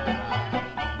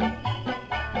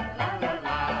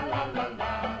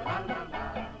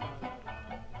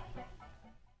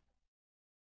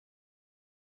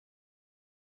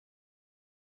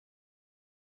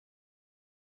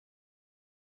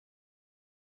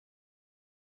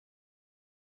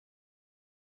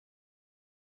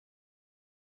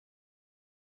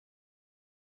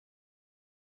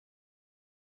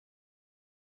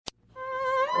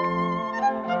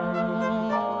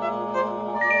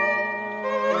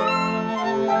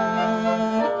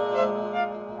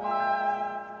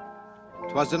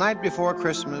 "'Twas the night before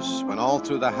Christmas, when all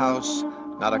through the house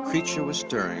not a creature was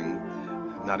stirring,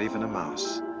 not even a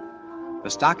mouse. The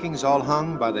stockings all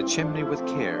hung by the chimney with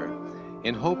care,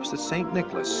 in hopes that St.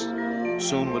 Nicholas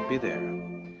soon would be there.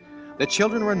 The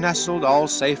children were nestled all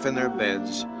safe in their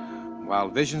beds, while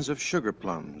visions of sugar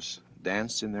plums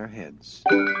danced in their heads.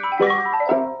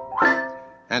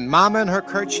 And Mama in her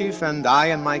kerchief and I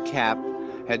in my cap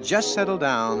had just settled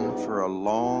down for a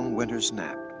long winter's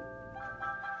nap.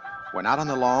 When out on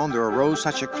the lawn there arose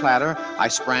such a clatter, I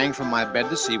sprang from my bed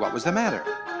to see what was the matter.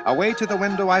 Away to the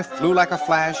window I flew like a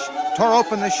flash, tore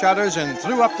open the shutters and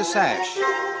threw up the sash.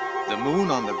 The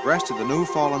moon on the breast of the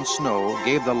new-fallen snow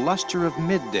gave the luster of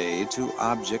midday to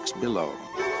objects below,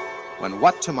 when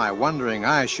what to my wondering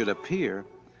eyes should appear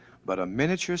but a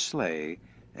miniature sleigh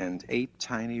and 8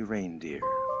 tiny reindeer.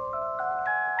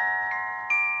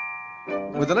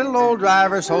 With the little old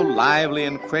driver so lively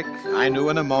and quick, I knew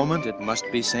in a moment it must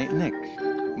be St. Nick.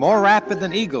 More rapid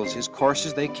than eagles his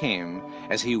courses they came,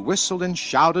 as he whistled and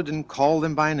shouted and called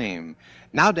them by name.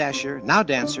 Now Dasher, now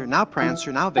Dancer, now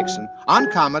Prancer, now Vixen,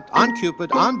 on Comet, on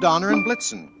Cupid, on Donner and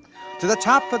Blitzen. To the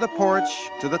top of the porch,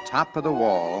 to the top of the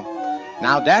wall.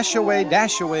 Now dash away,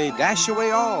 dash away, dash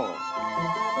away all.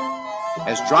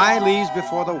 As dry leaves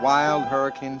before the wild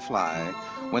hurricane fly,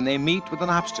 when they meet with an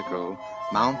obstacle,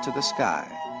 mount to the sky.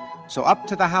 So up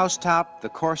to the housetop the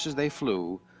coursers they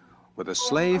flew, with a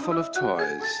sleigh full of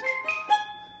toys,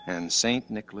 and St.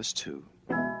 Nicholas too.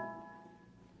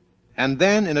 And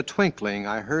then in a twinkling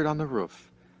I heard on the roof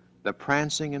the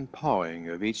prancing and pawing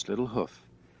of each little hoof.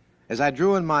 As I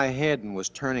drew in my head and was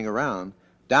turning around,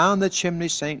 down the chimney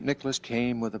St. Nicholas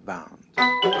came with a bound.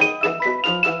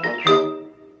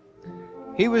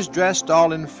 He was dressed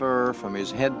all in fur from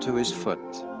his head to his foot,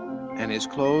 and his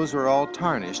clothes were all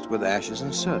tarnished with ashes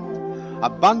and soot. A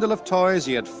bundle of toys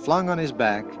he had flung on his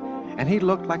back, and he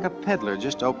looked like a peddler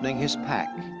just opening his pack.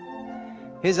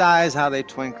 His eyes, how they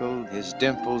twinkled, his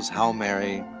dimples, how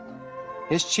merry.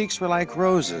 His cheeks were like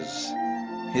roses,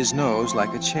 his nose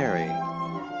like a cherry.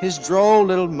 His droll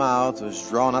little mouth was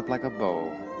drawn up like a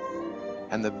bow,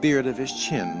 and the beard of his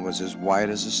chin was as white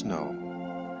as the snow.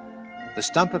 The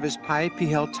stump of his pipe he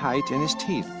held tight in his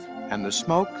teeth, and the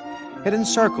smoke had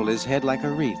encircled his head like a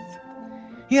wreath.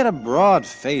 He had a broad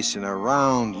face and a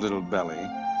round little belly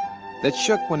that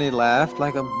shook when he laughed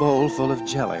like a bowl full of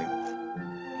jelly.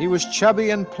 He was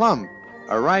chubby and plump,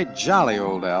 a right jolly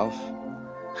old elf,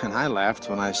 and I laughed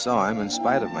when I saw him in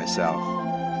spite of myself.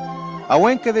 A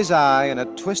wink of his eye and a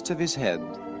twist of his head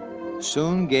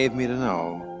soon gave me to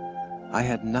know I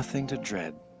had nothing to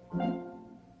dread.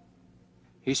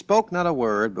 He spoke not a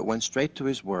word, but went straight to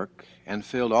his work and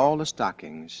filled all the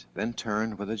stockings, then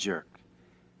turned with a jerk.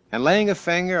 And laying a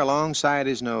finger alongside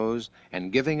his nose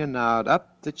and giving a nod,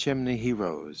 up the chimney he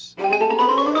rose.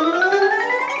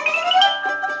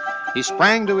 He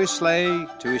sprang to his sleigh,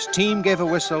 to his team gave a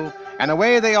whistle, and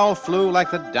away they all flew like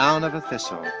the down of a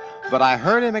thistle. But I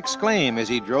heard him exclaim as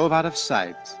he drove out of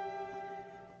sight,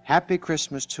 "Happy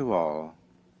Christmas to all,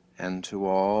 and to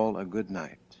all a good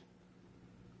night."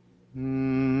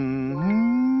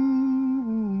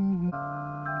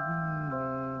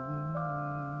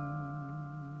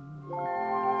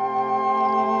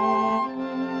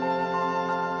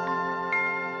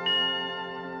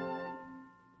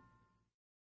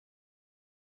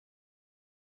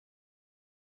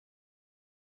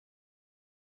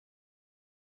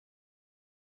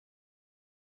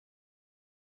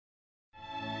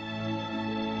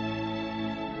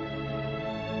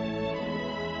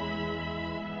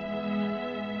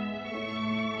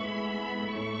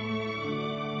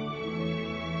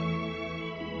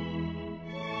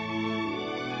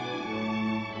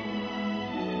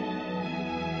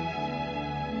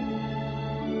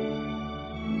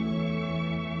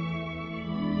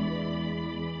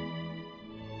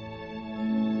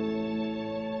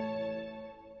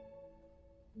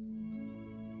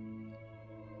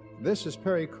 This is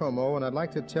Perry Como, and I'd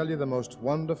like to tell you the most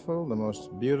wonderful, the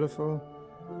most beautiful,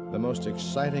 the most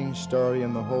exciting story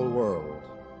in the whole world.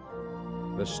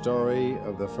 The story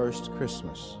of the first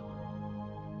Christmas.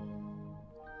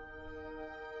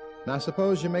 Now,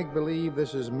 suppose you make believe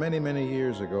this is many, many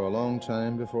years ago, a long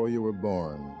time before you were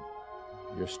born.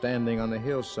 You're standing on a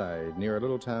hillside near a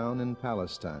little town in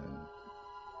Palestine.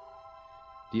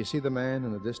 Do you see the man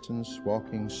in the distance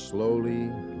walking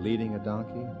slowly, leading a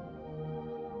donkey?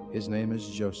 His name is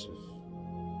Joseph.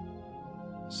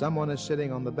 Someone is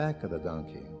sitting on the back of the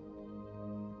donkey,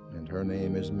 and her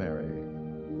name is Mary.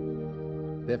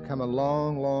 They've come a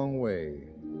long, long way,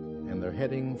 and they're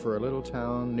heading for a little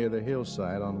town near the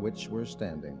hillside on which we're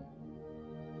standing.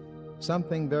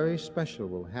 Something very special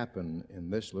will happen in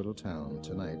this little town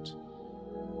tonight,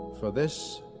 for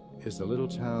this is the little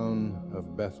town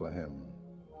of Bethlehem.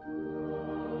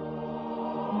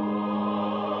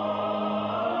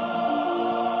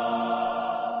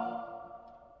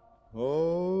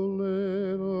 Oh,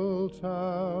 little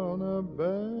town of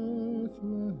Bethlehem,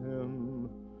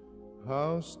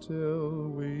 how still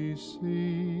we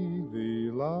see thee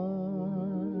lie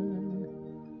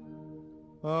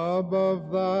above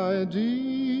thy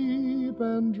deep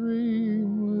and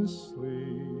dreamless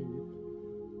sleep.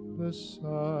 The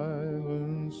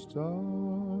silent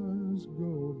stars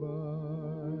go by,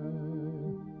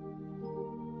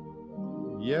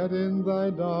 yet in thy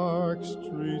dark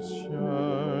streets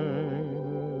shineth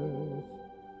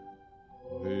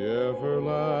the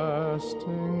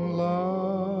everlasting light.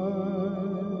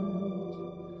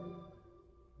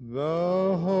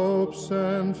 The hopes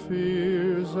and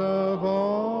fears of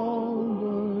all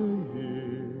the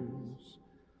years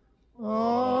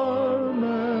are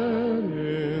met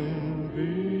in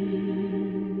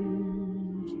thee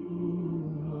tonight.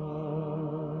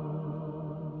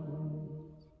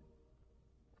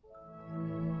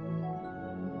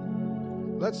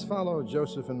 Let's follow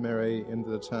Joseph and Mary into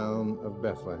the town of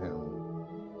Bethlehem.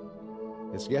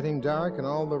 It's getting dark and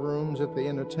all the rooms at the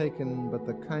inn are taken, but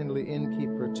the kindly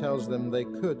innkeeper tells them they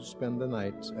could spend the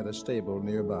night at a stable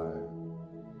nearby.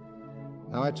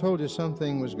 Now, I told you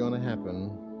something was going to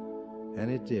happen,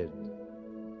 and it did.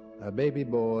 A baby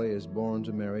boy is born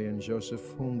to Mary and Joseph,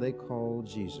 whom they call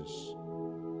Jesus.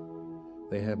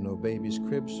 They have no baby's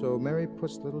crib, so Mary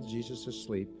puts little Jesus to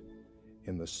sleep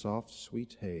in the soft,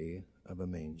 sweet hay of a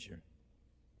manger.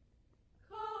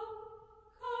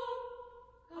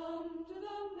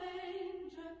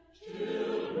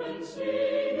 Children, see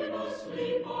him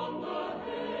asleep on the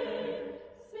hay.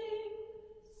 Sing,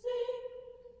 sing,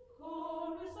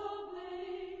 chorus of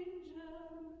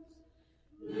angels.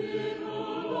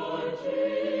 Little Lord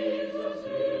Jesus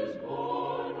is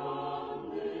born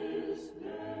on this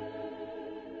day.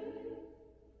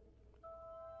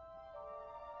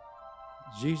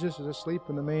 Jesus is asleep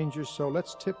in the manger, so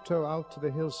let's tiptoe out to the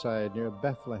hillside near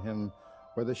Bethlehem,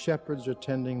 where the shepherds are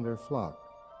tending their flock.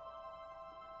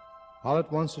 All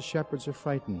at once the shepherds are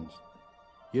frightened.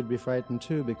 You'd be frightened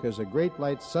too, because a great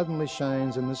light suddenly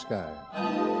shines in the sky.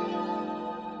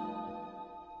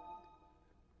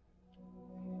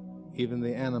 Even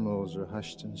the animals are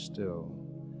hushed and still.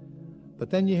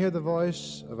 But then you hear the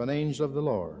voice of an angel of the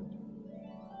Lord.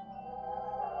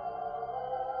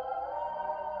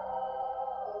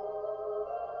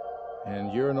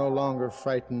 And you're no longer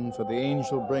frightened, for the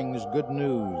angel brings good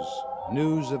news,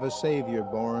 news of a Savior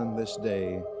born this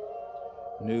day,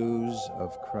 news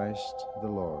of Christ the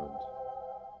Lord.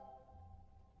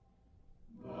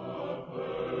 The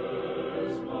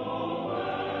first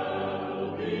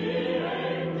Noel, the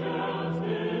angels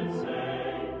did say,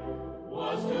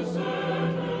 was to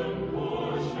certain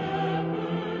poor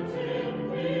shepherds in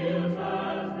fields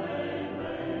as they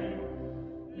lay,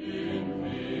 in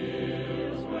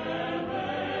fields where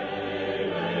they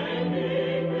lay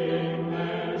keeping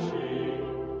their sheep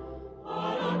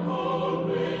on a cold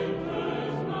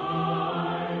winter's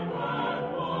night that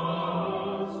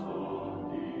was so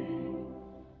deep.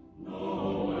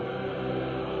 Noel,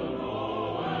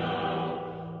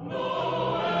 Noel,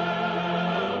 Noel,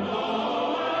 Noel,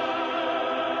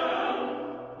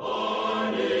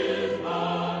 born is the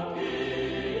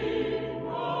King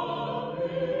of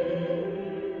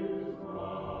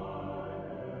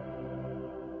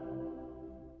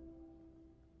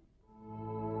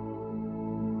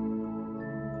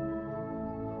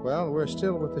Well, we're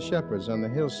still with the shepherds on the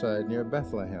hillside near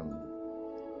Bethlehem.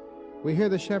 We hear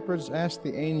the shepherds ask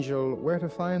the angel where to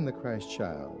find the Christ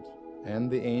child, and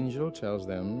the angel tells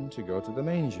them to go to the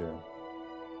manger.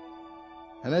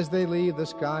 And as they leave, the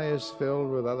sky is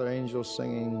filled with other angels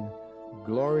singing,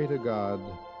 "Glory to God,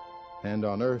 and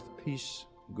on earth peace,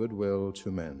 goodwill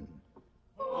to men."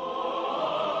 Oh,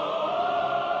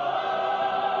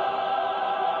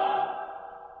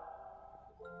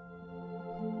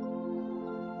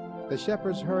 The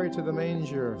shepherds hurry to the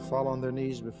manger, fall on their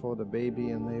knees before the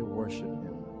baby, and they worship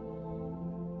him.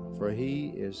 For he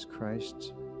is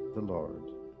Christ the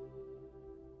Lord.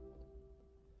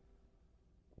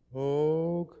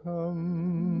 Oh,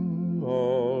 come,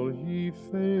 all ye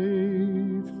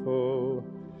faithful,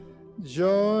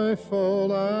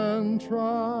 joyful and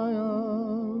triumphant.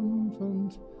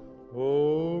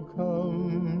 Oh,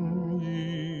 come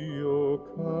ye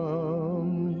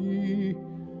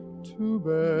to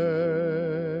Bethlehem.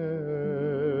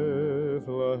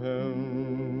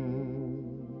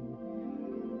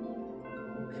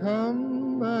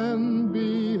 Come and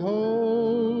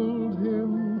behold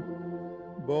him,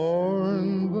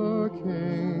 born the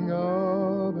King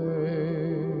of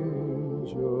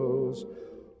angels.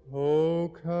 Oh,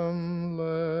 come,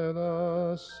 let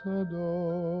us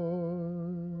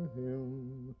adore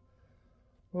him.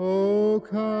 Oh,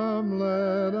 come,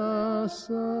 let us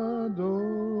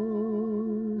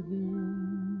adore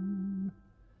him.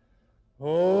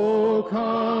 Oh,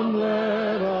 come,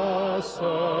 let us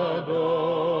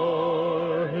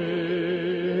adore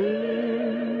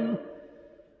him.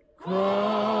 Christ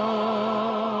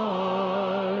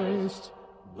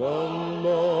the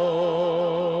Lord.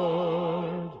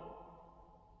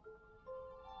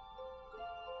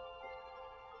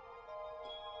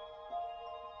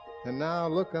 And now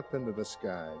look up into the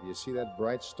sky. Do you see that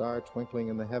bright star twinkling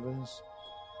in the heavens?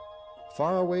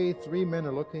 Far away, 3 men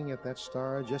are looking at that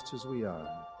star just as we are.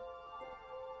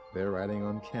 They're riding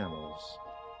on camels,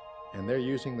 and they're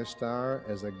using the star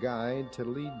as a guide to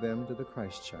lead them to the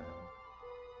Christ child.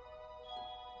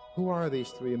 Who are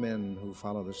these 3 men who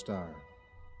follow the star?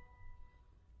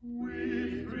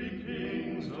 We 3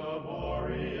 kings of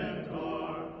Orient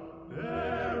are,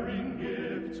 bearing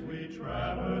gifts we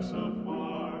traverse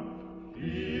afar,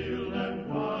 field and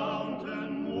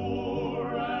fountain,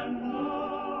 moor and mountain,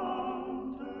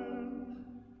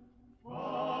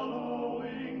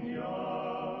 following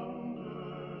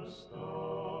yonder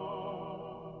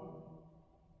star.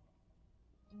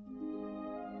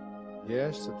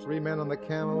 Yes, the 3 men on the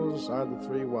camels are the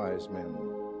 3 wise men.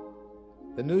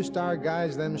 The new star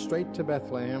guides them straight to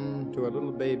Bethlehem, to a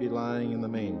little baby lying in the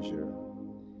manger.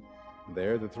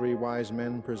 There the 3 wise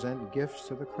men present gifts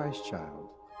to the Christ child,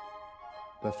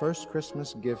 the first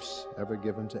Christmas gifts ever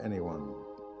given to anyone.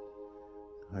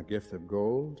 A gift of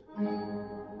gold,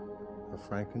 of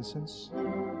frankincense,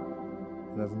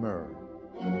 and of myrrh.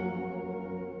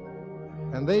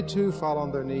 And they too fall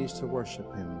on their knees to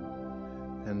worship him.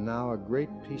 And now a great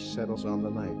peace settles on the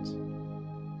night,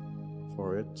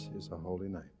 for it is a holy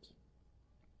night.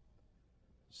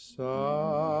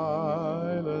 Silent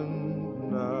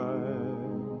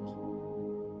night,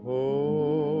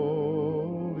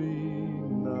 holy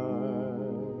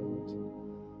night,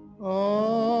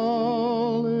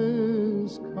 all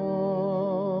is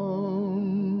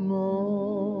calm,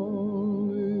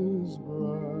 all is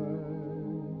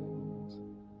bright.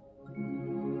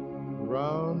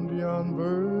 Round yon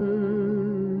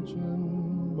virgin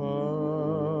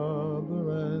mother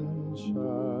and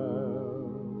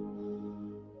child,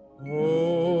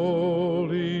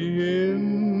 holy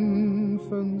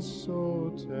infant,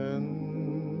 so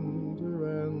tender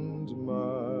and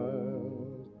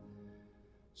mild,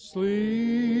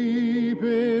 sleep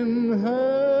in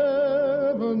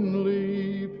heavenly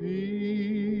peace,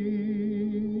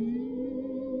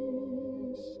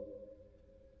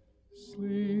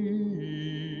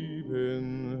 sleep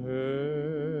in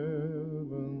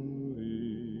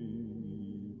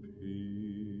heavenly peace.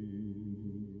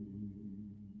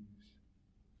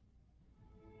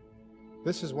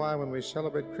 This is why when we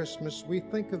celebrate Christmas, we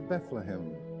think of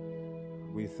Bethlehem.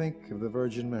 We think of the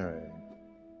Virgin Mary.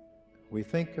 We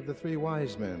think of the 3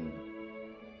 wise men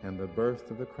and the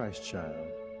birth of the Christ child,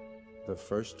 the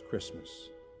first Christmas.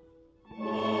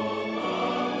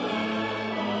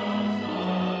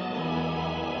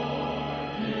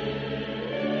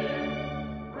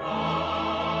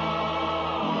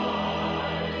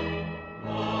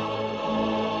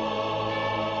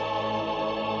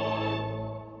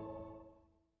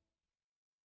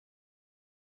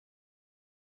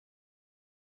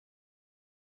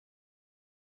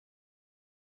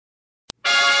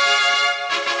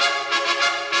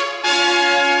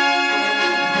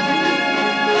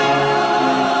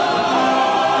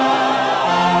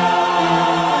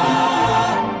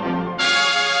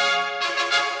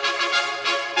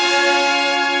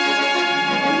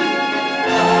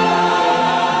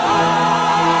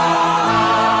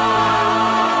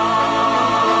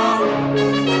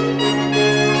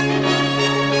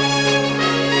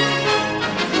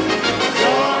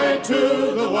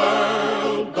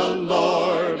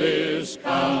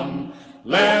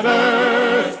 let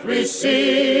earth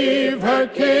receive her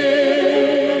King.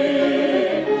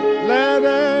 Let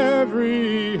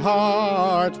every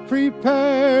heart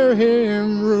prepare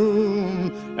him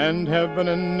room, and heaven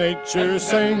and nature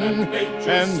sing, and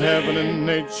heaven and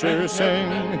nature sing,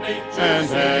 and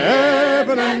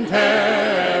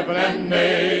heaven and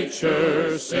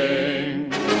nature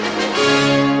sing.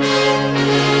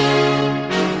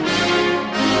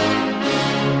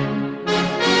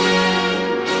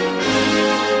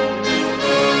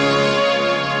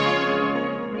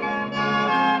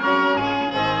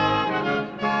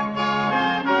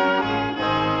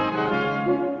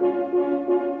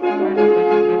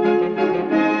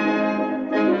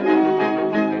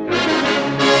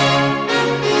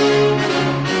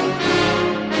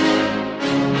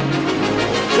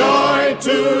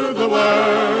 To the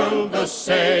world the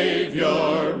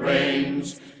Savior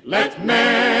reigns. Let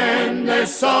men their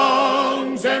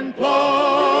songs employ,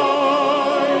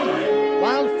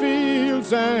 while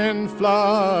fields and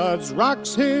floods,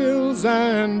 rocks, hills,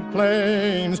 and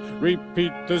plains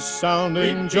repeat the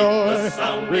sounding joy.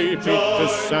 Repeat the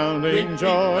sounding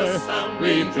joy.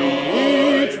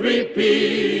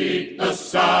 Repeat the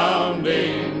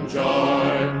sounding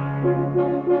joy.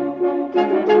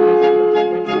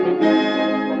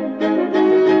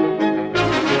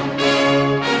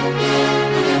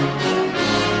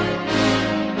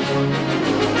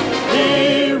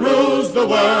 The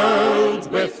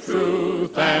world with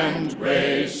truth and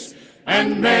grace,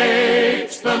 and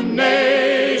makes the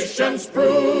nations prove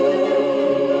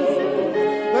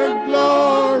the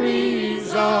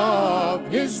glories of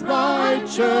his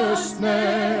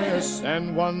righteousness,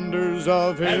 and wonders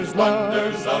of his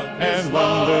love, and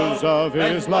wonders of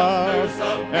his love,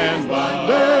 and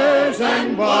wonders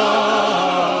and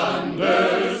wonders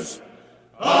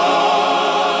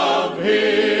of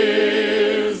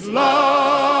his love.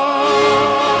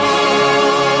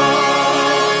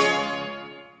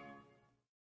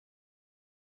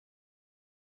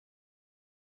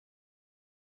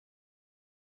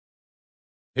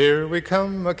 Here we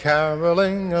come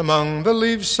a-caroling among the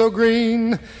leaves so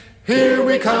green. Here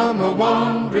we come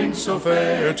a-wandering so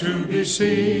fair to be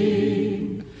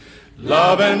seen.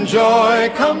 Love and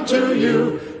joy come to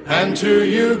you, and to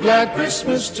you glad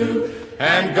Christmas too.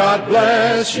 And God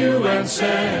bless you and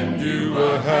send you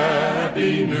a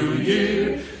happy new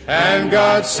year. And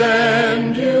God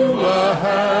send you a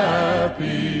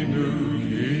happy new year.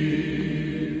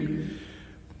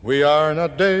 We are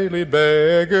not daily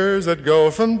beggars that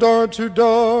go from door to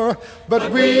door,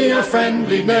 but we are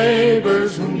friendly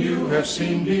neighbors whom you have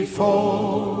seen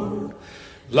before.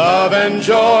 Love and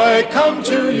joy come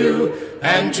to you,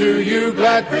 and to you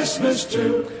glad Christmas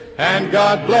too. And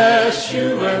God bless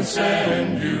you and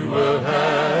send you a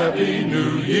happy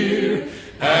new year.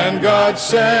 And God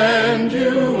send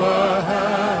you a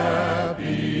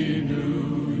happy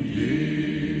new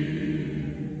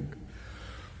year.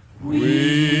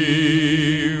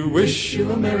 We wish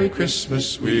you a Merry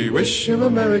Christmas. We wish you a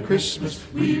Merry Christmas.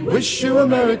 We wish you a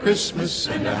Merry Christmas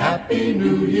and a Happy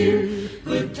New Year.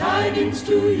 Good tidings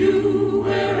to you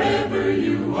wherever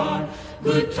you are.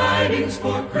 Good tidings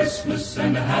for Christmas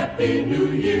and a Happy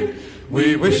New Year.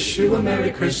 We wish you a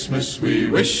Merry Christmas. We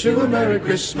wish you a Merry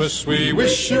Christmas. We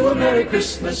wish you a Merry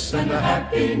Christmas and a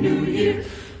Happy New Year.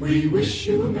 We wish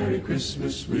you a Merry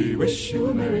Christmas. We wish you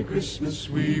a Merry Christmas.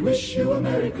 We wish you a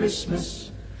Merry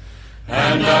Christmas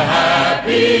and a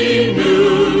Happy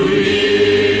New Year.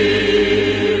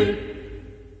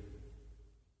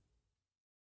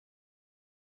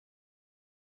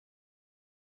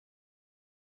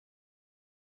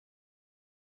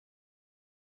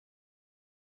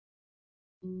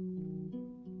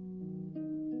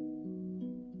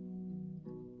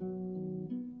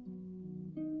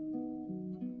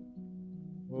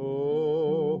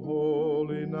 Oh,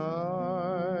 holy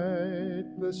night,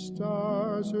 the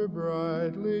stars are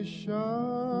brightly shining.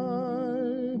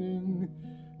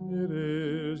 It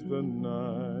is the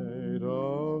night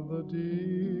of the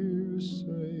dear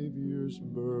Savior's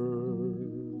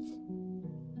birth.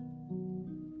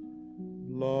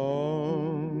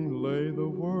 Long lay the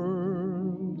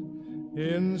world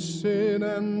in sin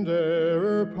and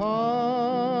error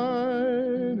pining,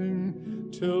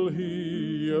 till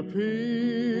he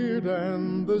appeared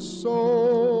and the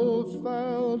soul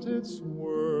felt its worth.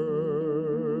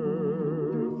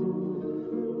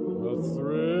 A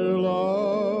thrill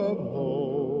of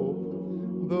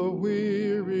hope, the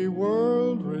weary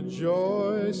world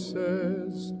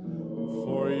rejoices,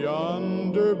 for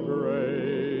yonder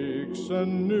breaks a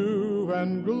new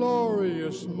and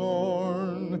glorious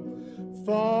morn.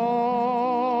 Fall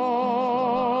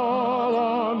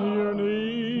on your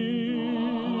knees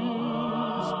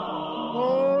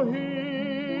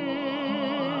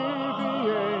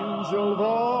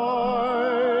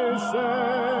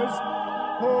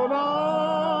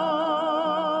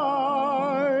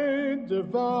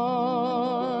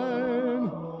divine,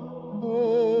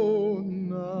 oh,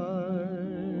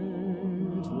 night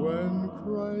when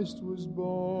Christ was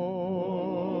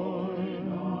born,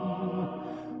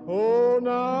 oh,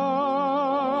 night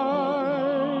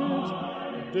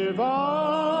divine,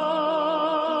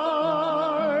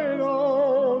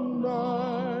 oh, night,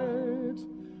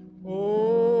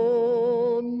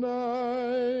 oh, night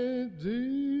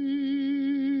divine.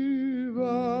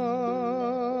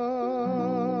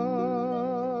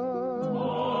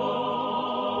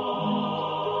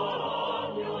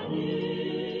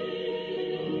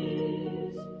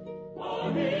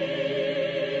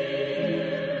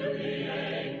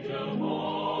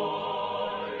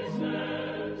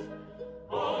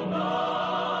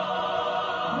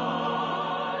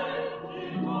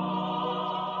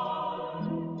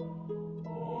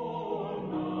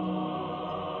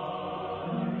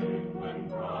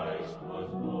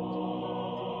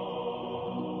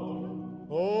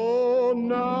 Oh,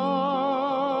 night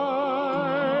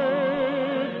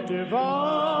divine,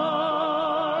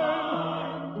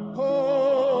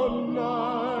 oh,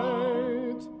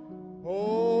 night,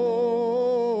 oh,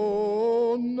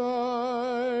 night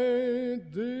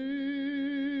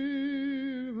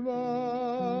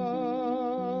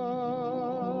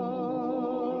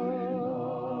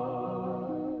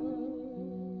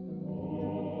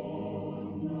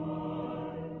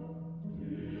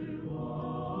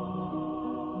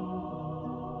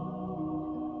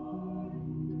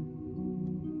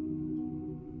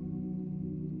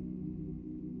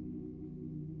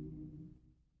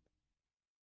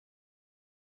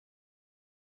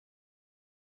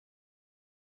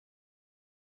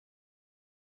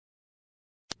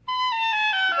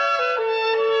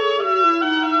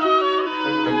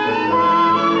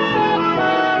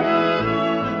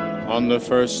On the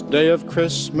first day of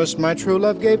Christmas, my true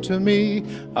love gave to me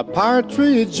a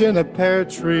partridge in a pear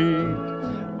tree.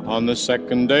 On the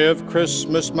second day of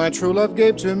Christmas, my true love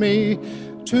gave to me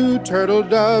 2 turtle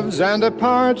doves and a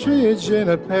partridge in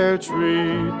a pear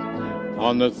tree.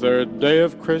 On the third day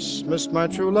of Christmas, my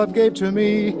true love gave to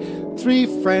me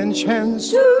 3 French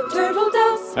hens, 2 turtle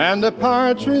doves, and a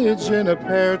partridge in a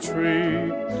pear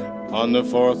tree. On the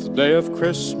fourth day of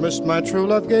Christmas, my true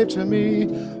love gave to me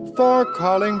 4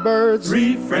 calling birds,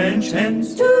 3 French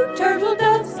hens, 2 turtle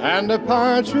doves, and a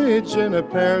partridge in a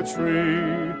pear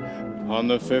tree. On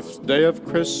the fifth day of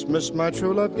Christmas, my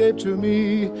true love gave to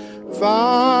me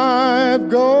 5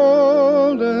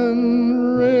 golden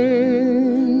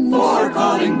rings, 4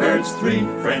 calling birds, 3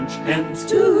 French hens,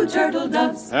 2 turtle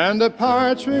doves, and a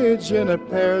partridge in a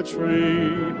pear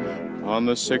tree. On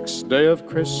the sixth day of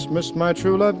Christmas, my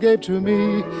true love gave to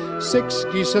me 6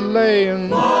 geese a-laying,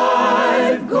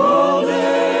 5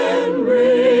 golden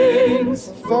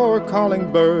rings, 4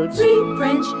 calling birds, 3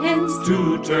 French hens,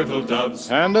 2 turtle doves,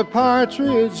 and a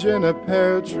partridge in a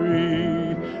pear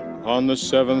tree. On the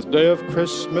seventh day of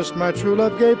Christmas, my true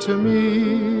love gave to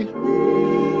me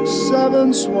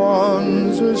 7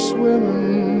 swans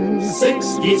a-swimming,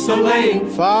 6 geese a-laying,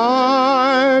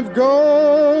 5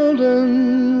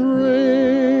 golden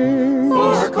rings,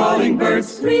 4 calling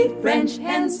birds, 3 French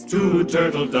hens, 2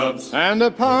 turtle doves, and a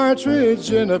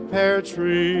partridge in a pear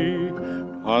tree.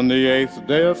 On the eighth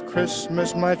day of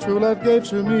Christmas, my true love gave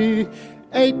to me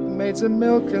 8 maids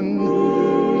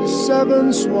a-milking,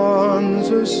 7 swans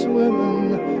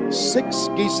a-swimming, 6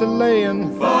 geese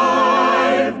a-laying,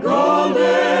 5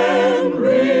 golden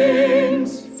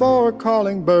rings, 4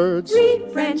 calling birds, 3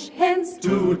 French hens,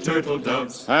 2 turtle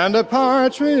doves, and a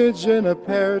partridge in a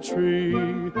pear tree.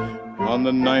 On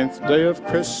the ninth day of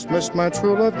Christmas, my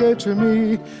true love gave to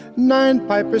me 9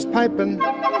 pipers piping,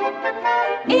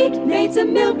 8 maids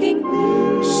a-milking,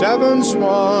 7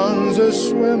 swans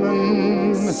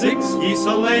a-swimming, 6 geese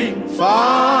a-laying,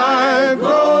 5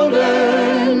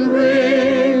 golden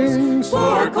rings,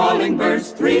 4 calling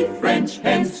birds, 3 French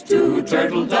hens, 2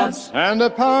 turtle doves, and a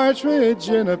partridge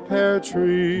in a pear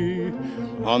tree.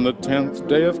 On the 10th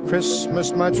day of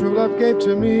Christmas, my true love gave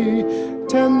to me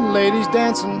 10 ladies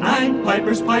dancing, 9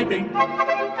 pipers piping,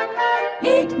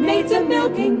 8 maids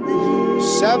a-milking,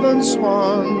 7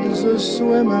 swans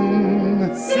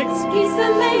a-swimming, 6 geese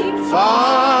a-laying,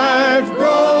 5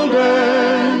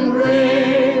 golden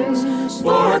rings,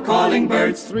 4 calling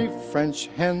birds, 3 French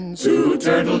hens, 2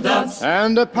 turtle doves,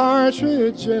 and a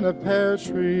partridge in a pear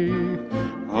tree.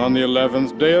 On the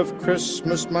 11th day of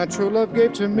Christmas, my true love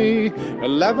gave to me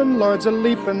 11 lords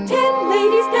a-leaping, 10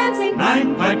 ladies dancing,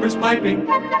 9 pipers piping,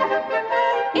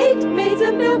 8 maids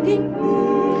a-milking,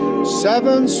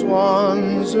 7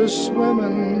 swans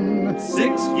a-swimming,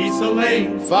 6 geese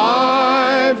a-laying,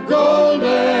 5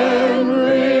 golden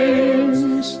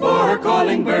rings, 4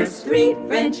 calling birds, 3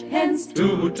 French hens,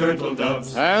 2 turtle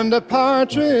doves, and a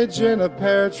partridge in a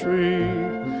pear tree.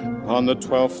 On the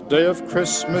 12th day of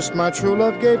Christmas, my true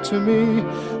love gave to me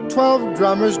 12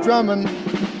 drummers drumming,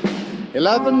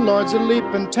 11 lords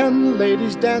a-leaping, 10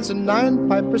 ladies dancing, 9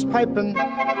 pipers piping,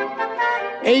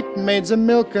 8 maids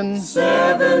a-milking,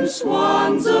 7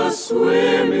 swans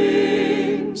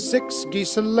a-swimming, 6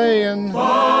 geese a-laying,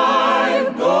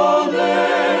 5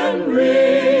 golden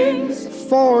rings,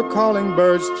 4 calling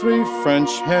birds, 3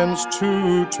 French hens,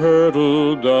 2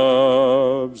 turtle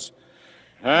doves,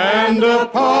 and a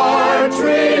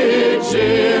partridge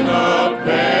in a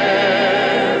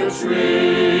pear tree.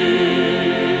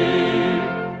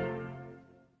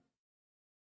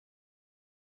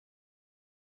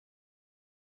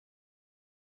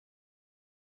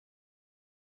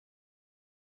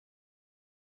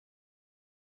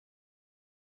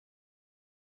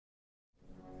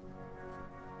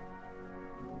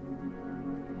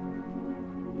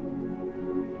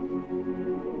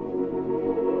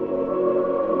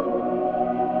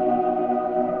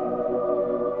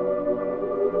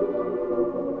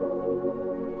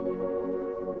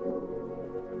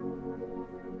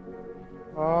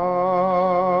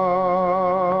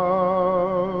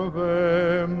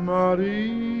 Ave Maria,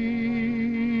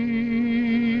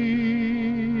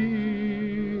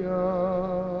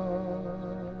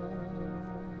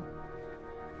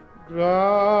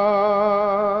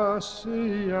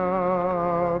 gratia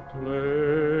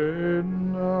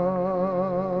plena,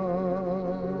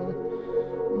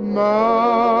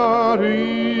 Maria,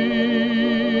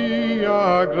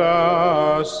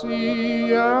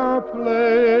 gratia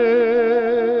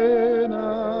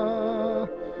plena,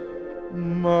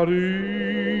 Maria,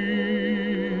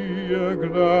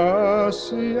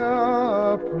 gratia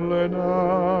plena,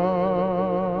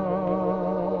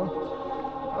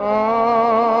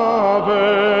 Ave,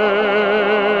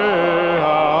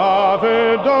 Ave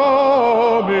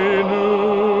Dominus,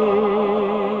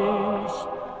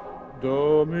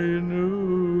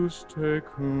 Dominus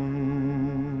tecum,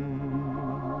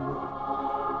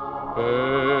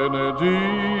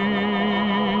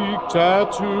 benedicta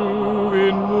tu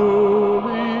in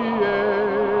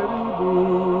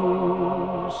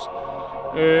mulieribus,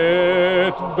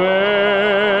 et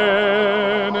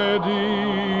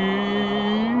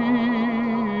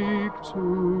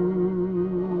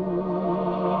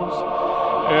benedictus,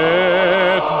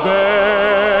 et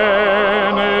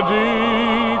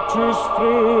benedictus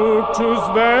fructus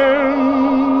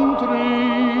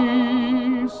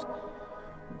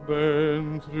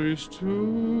ventris tui,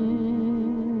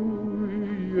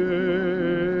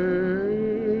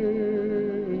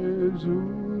 Iesus.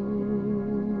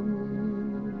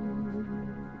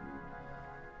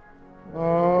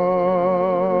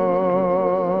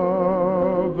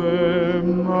 Ave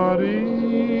Maria.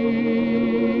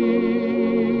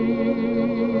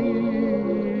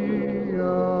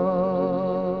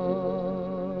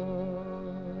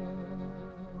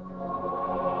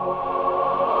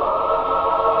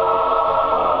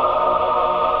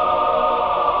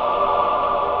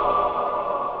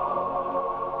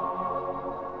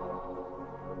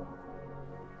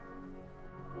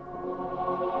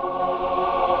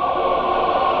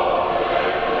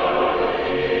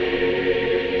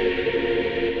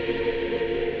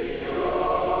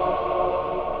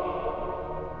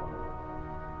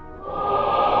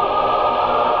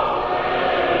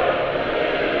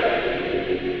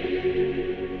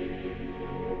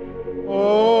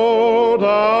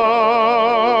 Oda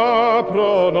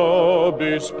pro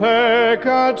nobis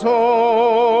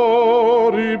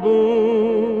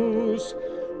peccatoribus,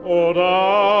 oda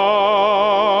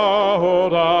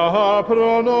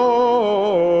pro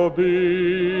nobis,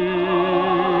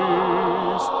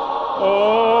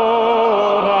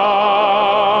 oda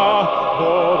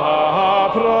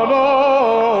pro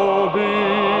nobis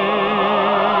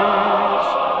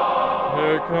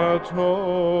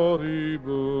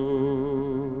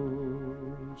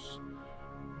peccatoribus,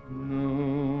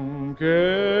 nunc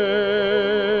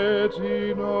et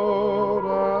in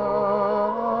hora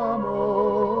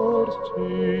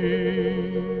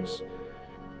mortis,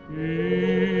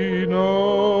 in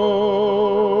hora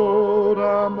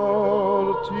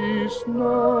mortis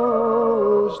nostrae,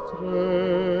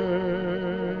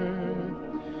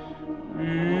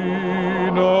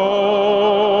 in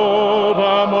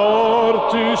hora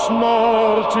mortis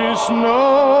nostrae,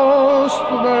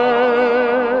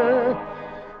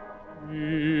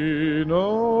 in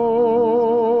hora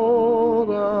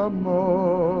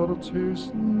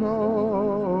mortis nostrae.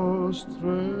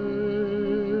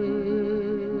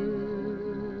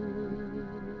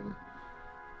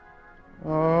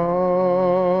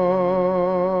 Ave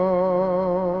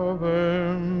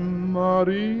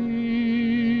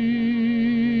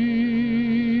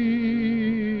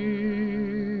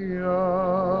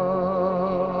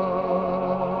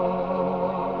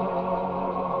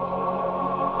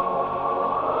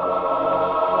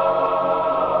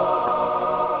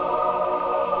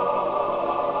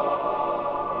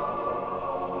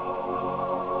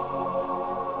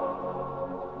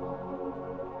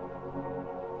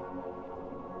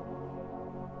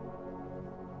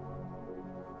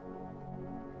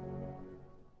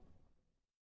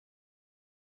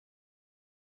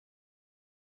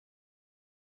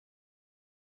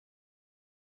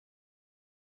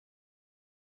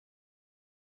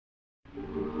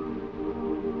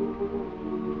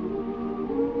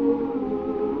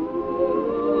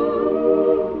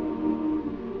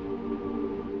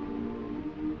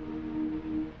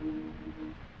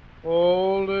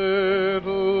O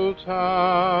little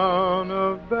town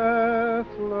of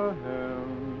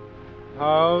Bethlehem,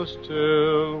 how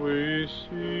still we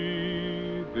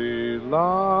see thee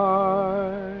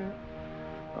lie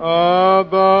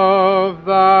above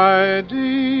thy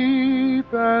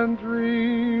deep and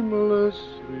dreamless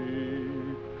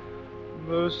sleep.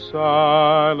 The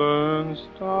silent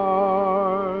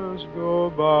stars go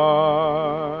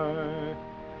by,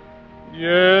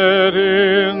 yet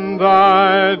in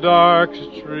thy dark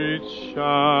streets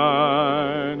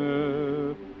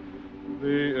shineth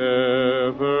the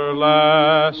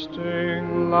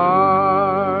everlasting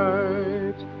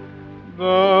light.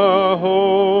 The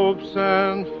hopes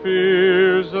and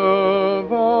fears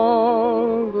of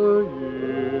all the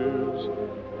years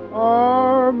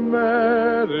are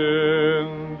met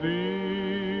in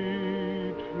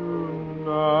thee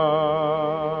tonight.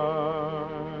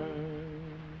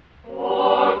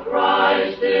 For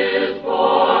Christ is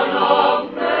born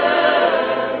of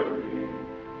Mary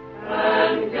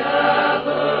and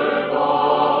gathered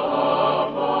all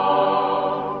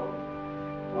above.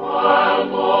 While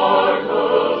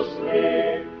mortals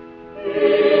sleep,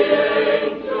 the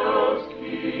angels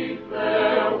keep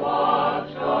their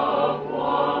watch of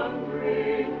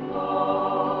wondering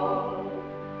love.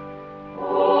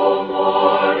 O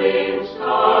morning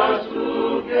stars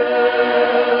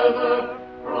together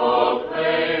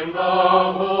proclaim the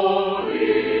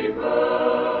holy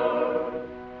birth,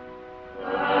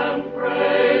 and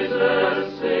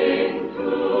praises sing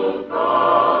to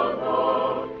God the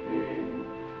King,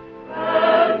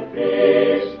 and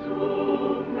peace to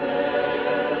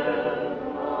men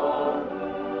on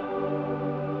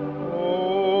earth. O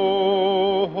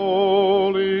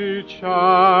holy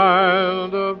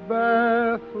child of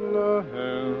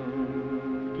Bethlehem,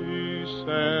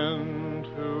 descend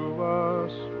to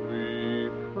us, we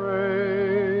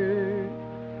pray.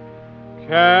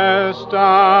 Cast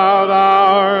out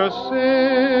our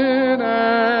sin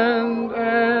and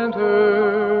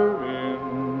enter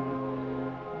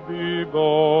in. Be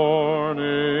born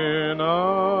in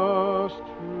us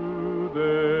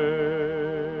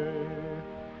today.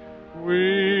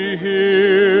 We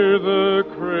hear the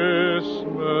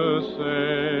Christmas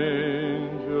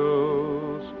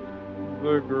angels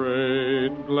the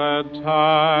great glad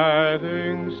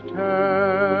tidings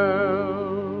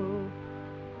tell.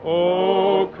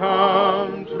 Oh,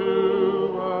 come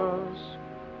to us,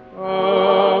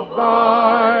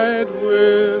 abide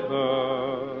with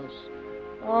us,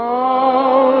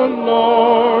 our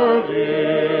Lord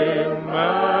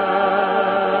Emmanuel.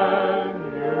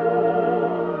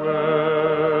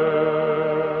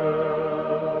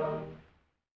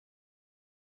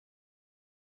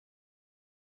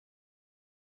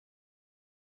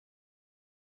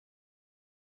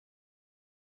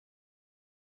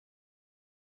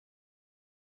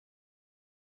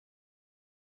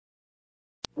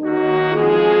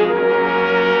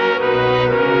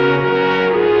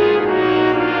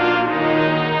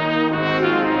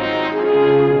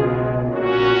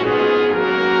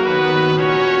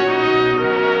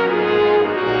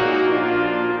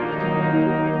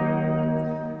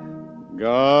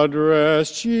 God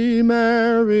rest ye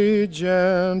merry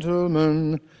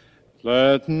gentlemen,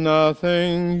 let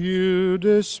nothing you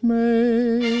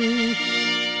dismay.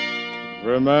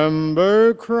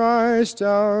 Remember Christ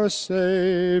our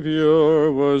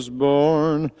Savior was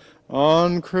born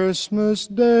on Christmas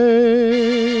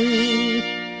Day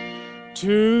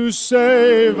to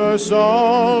save us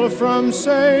all from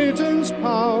Satan's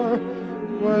power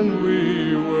when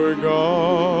we were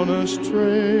gone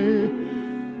astray.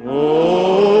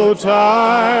 O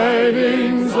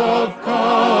tidings of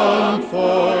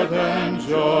comfort and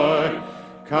joy,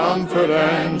 comfort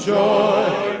and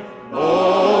joy.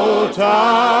 O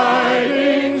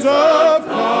tidings of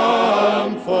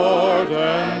comfort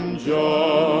and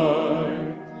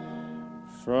joy.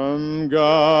 From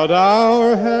God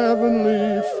our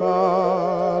heavenly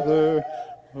Father,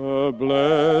 a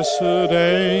blessed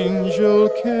angel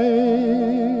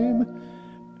came,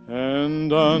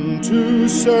 and unto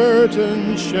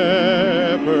certain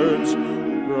shepherds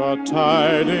brought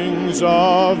tidings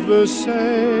of the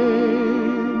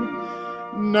same.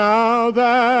 Now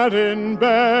that in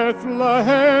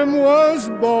Bethlehem was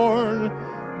born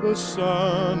the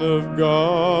Son of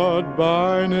God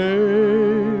by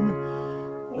name.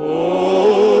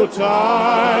 O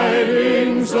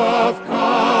tidings of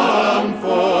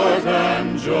comfort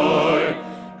and joy,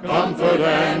 comfort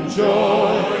and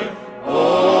joy.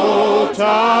 O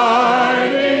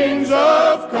tidings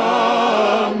of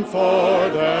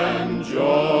comfort and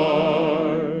joy.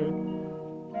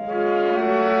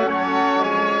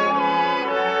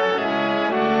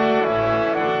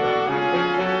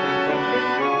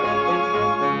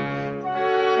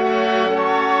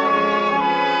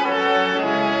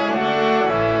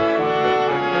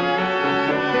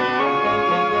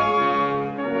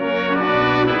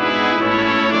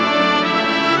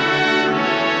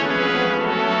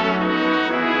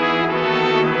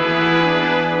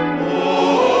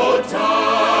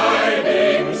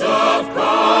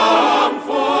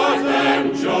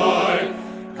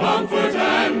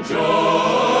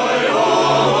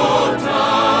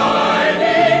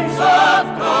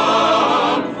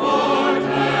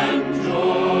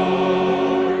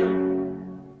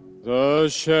 The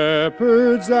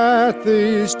shepherds at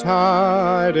these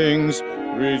tidings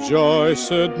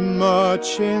rejoiced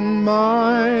much in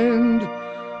mind,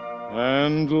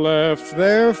 and left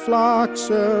their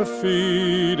flocks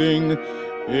a-feeding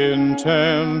in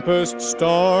tempest,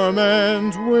 storm,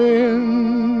 and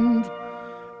wind,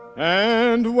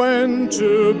 and went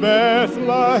to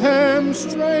Bethlehem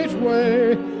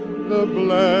straightway, the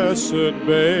blessed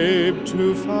babe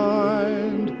to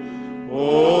find.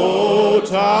 O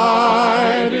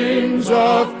tidings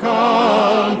of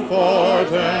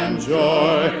comfort and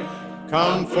joy,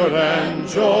 comfort and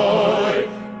joy.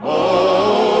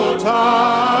 O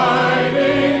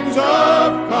tidings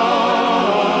of comfort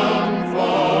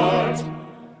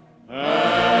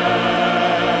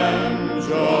and joy.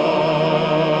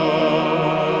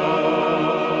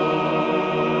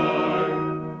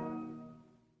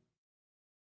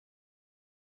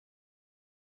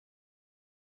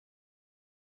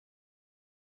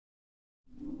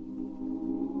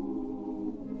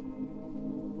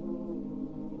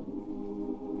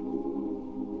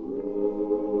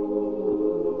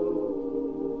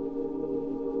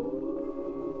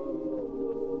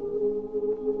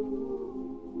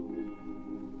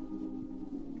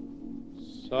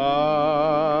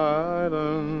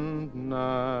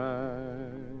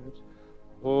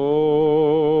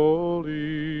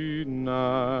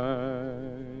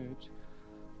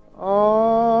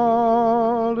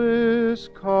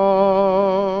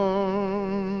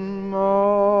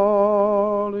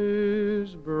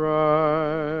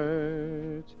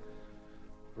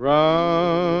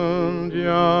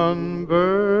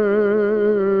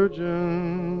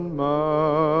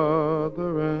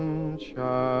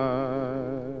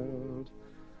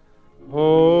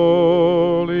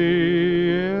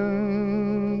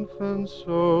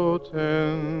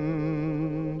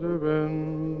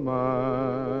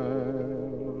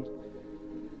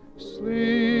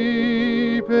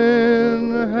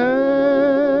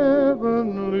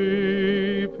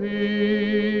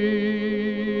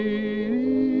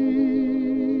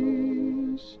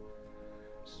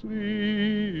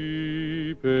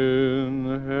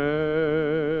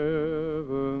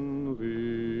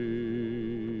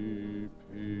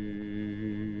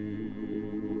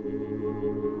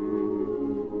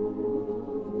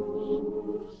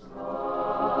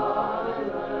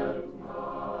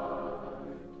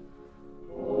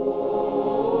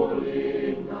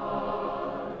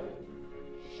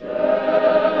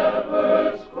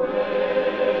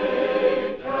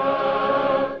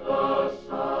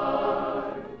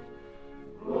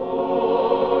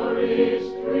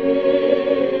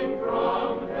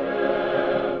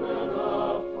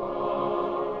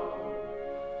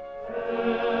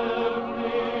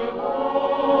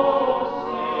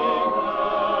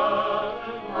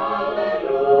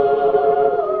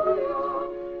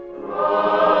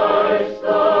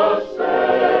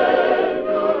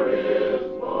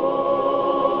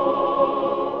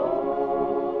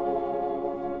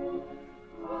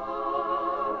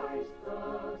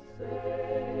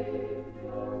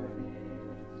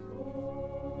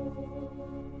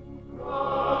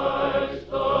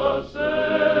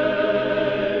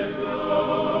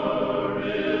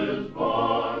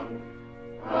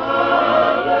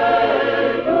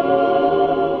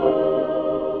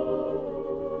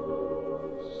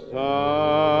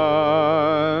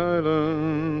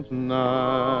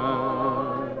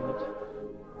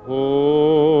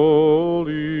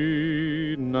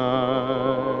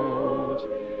 night.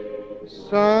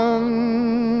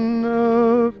 Son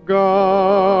of God,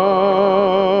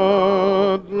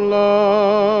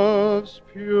 love's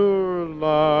pure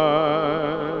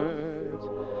light,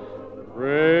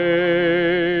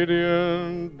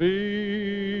 radiant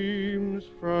beams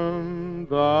from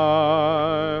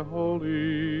thy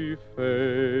holy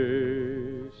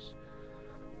face.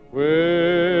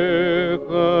 With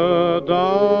the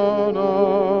dawn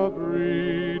of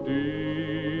redeeming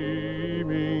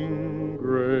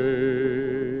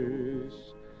grace,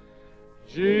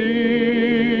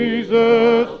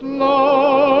 Jesus,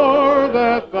 Lord,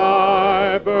 at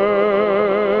thy birth,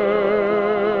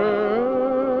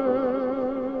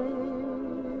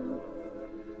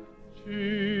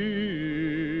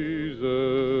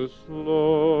 Jesus,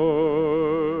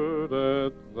 Lord,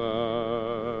 at thy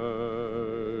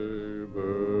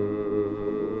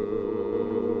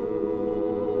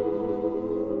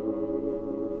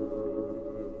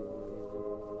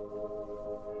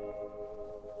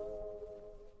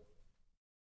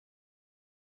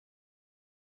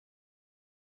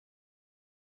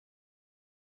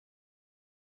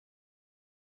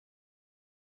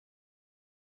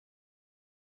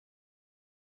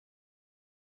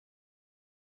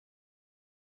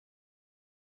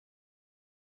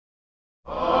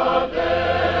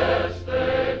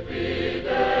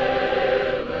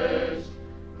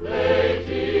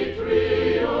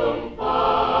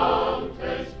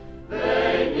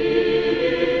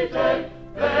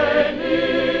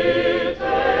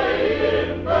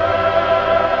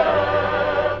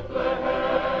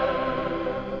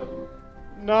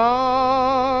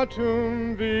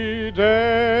natum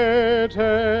videte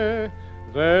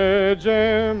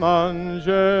regem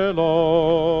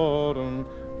angelorum,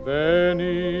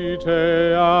 venite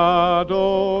adoremus,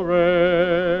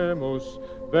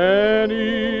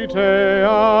 venite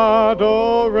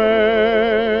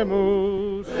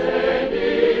adoremus,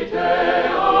 venite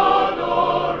adoremus,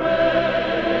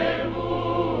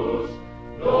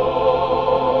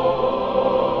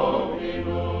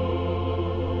 Dominum.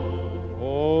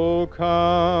 O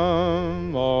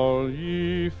come, all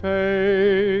ye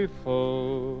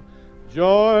faithful,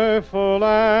 joyful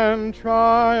and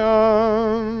triumphant,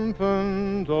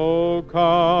 O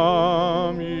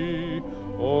come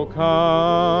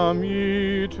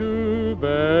ye to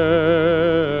Bethlehem.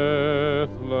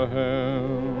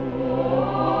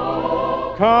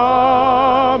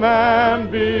 Come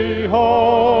and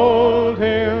behold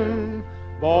him,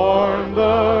 born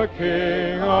the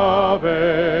King of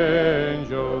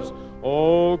angels.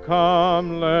 O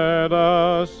come, let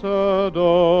us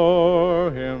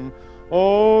adore him.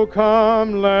 O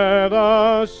come, let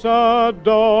us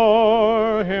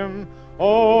adore him.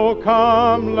 O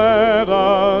come, let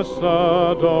us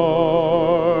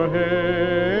adore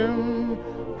him,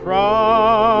 Christ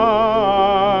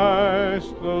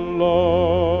the Lord.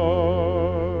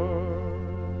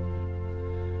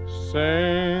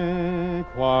 Sing,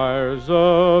 choirs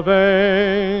of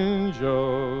angels,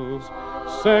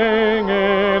 sing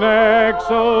in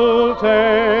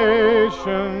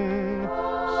exultation,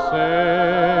 sing.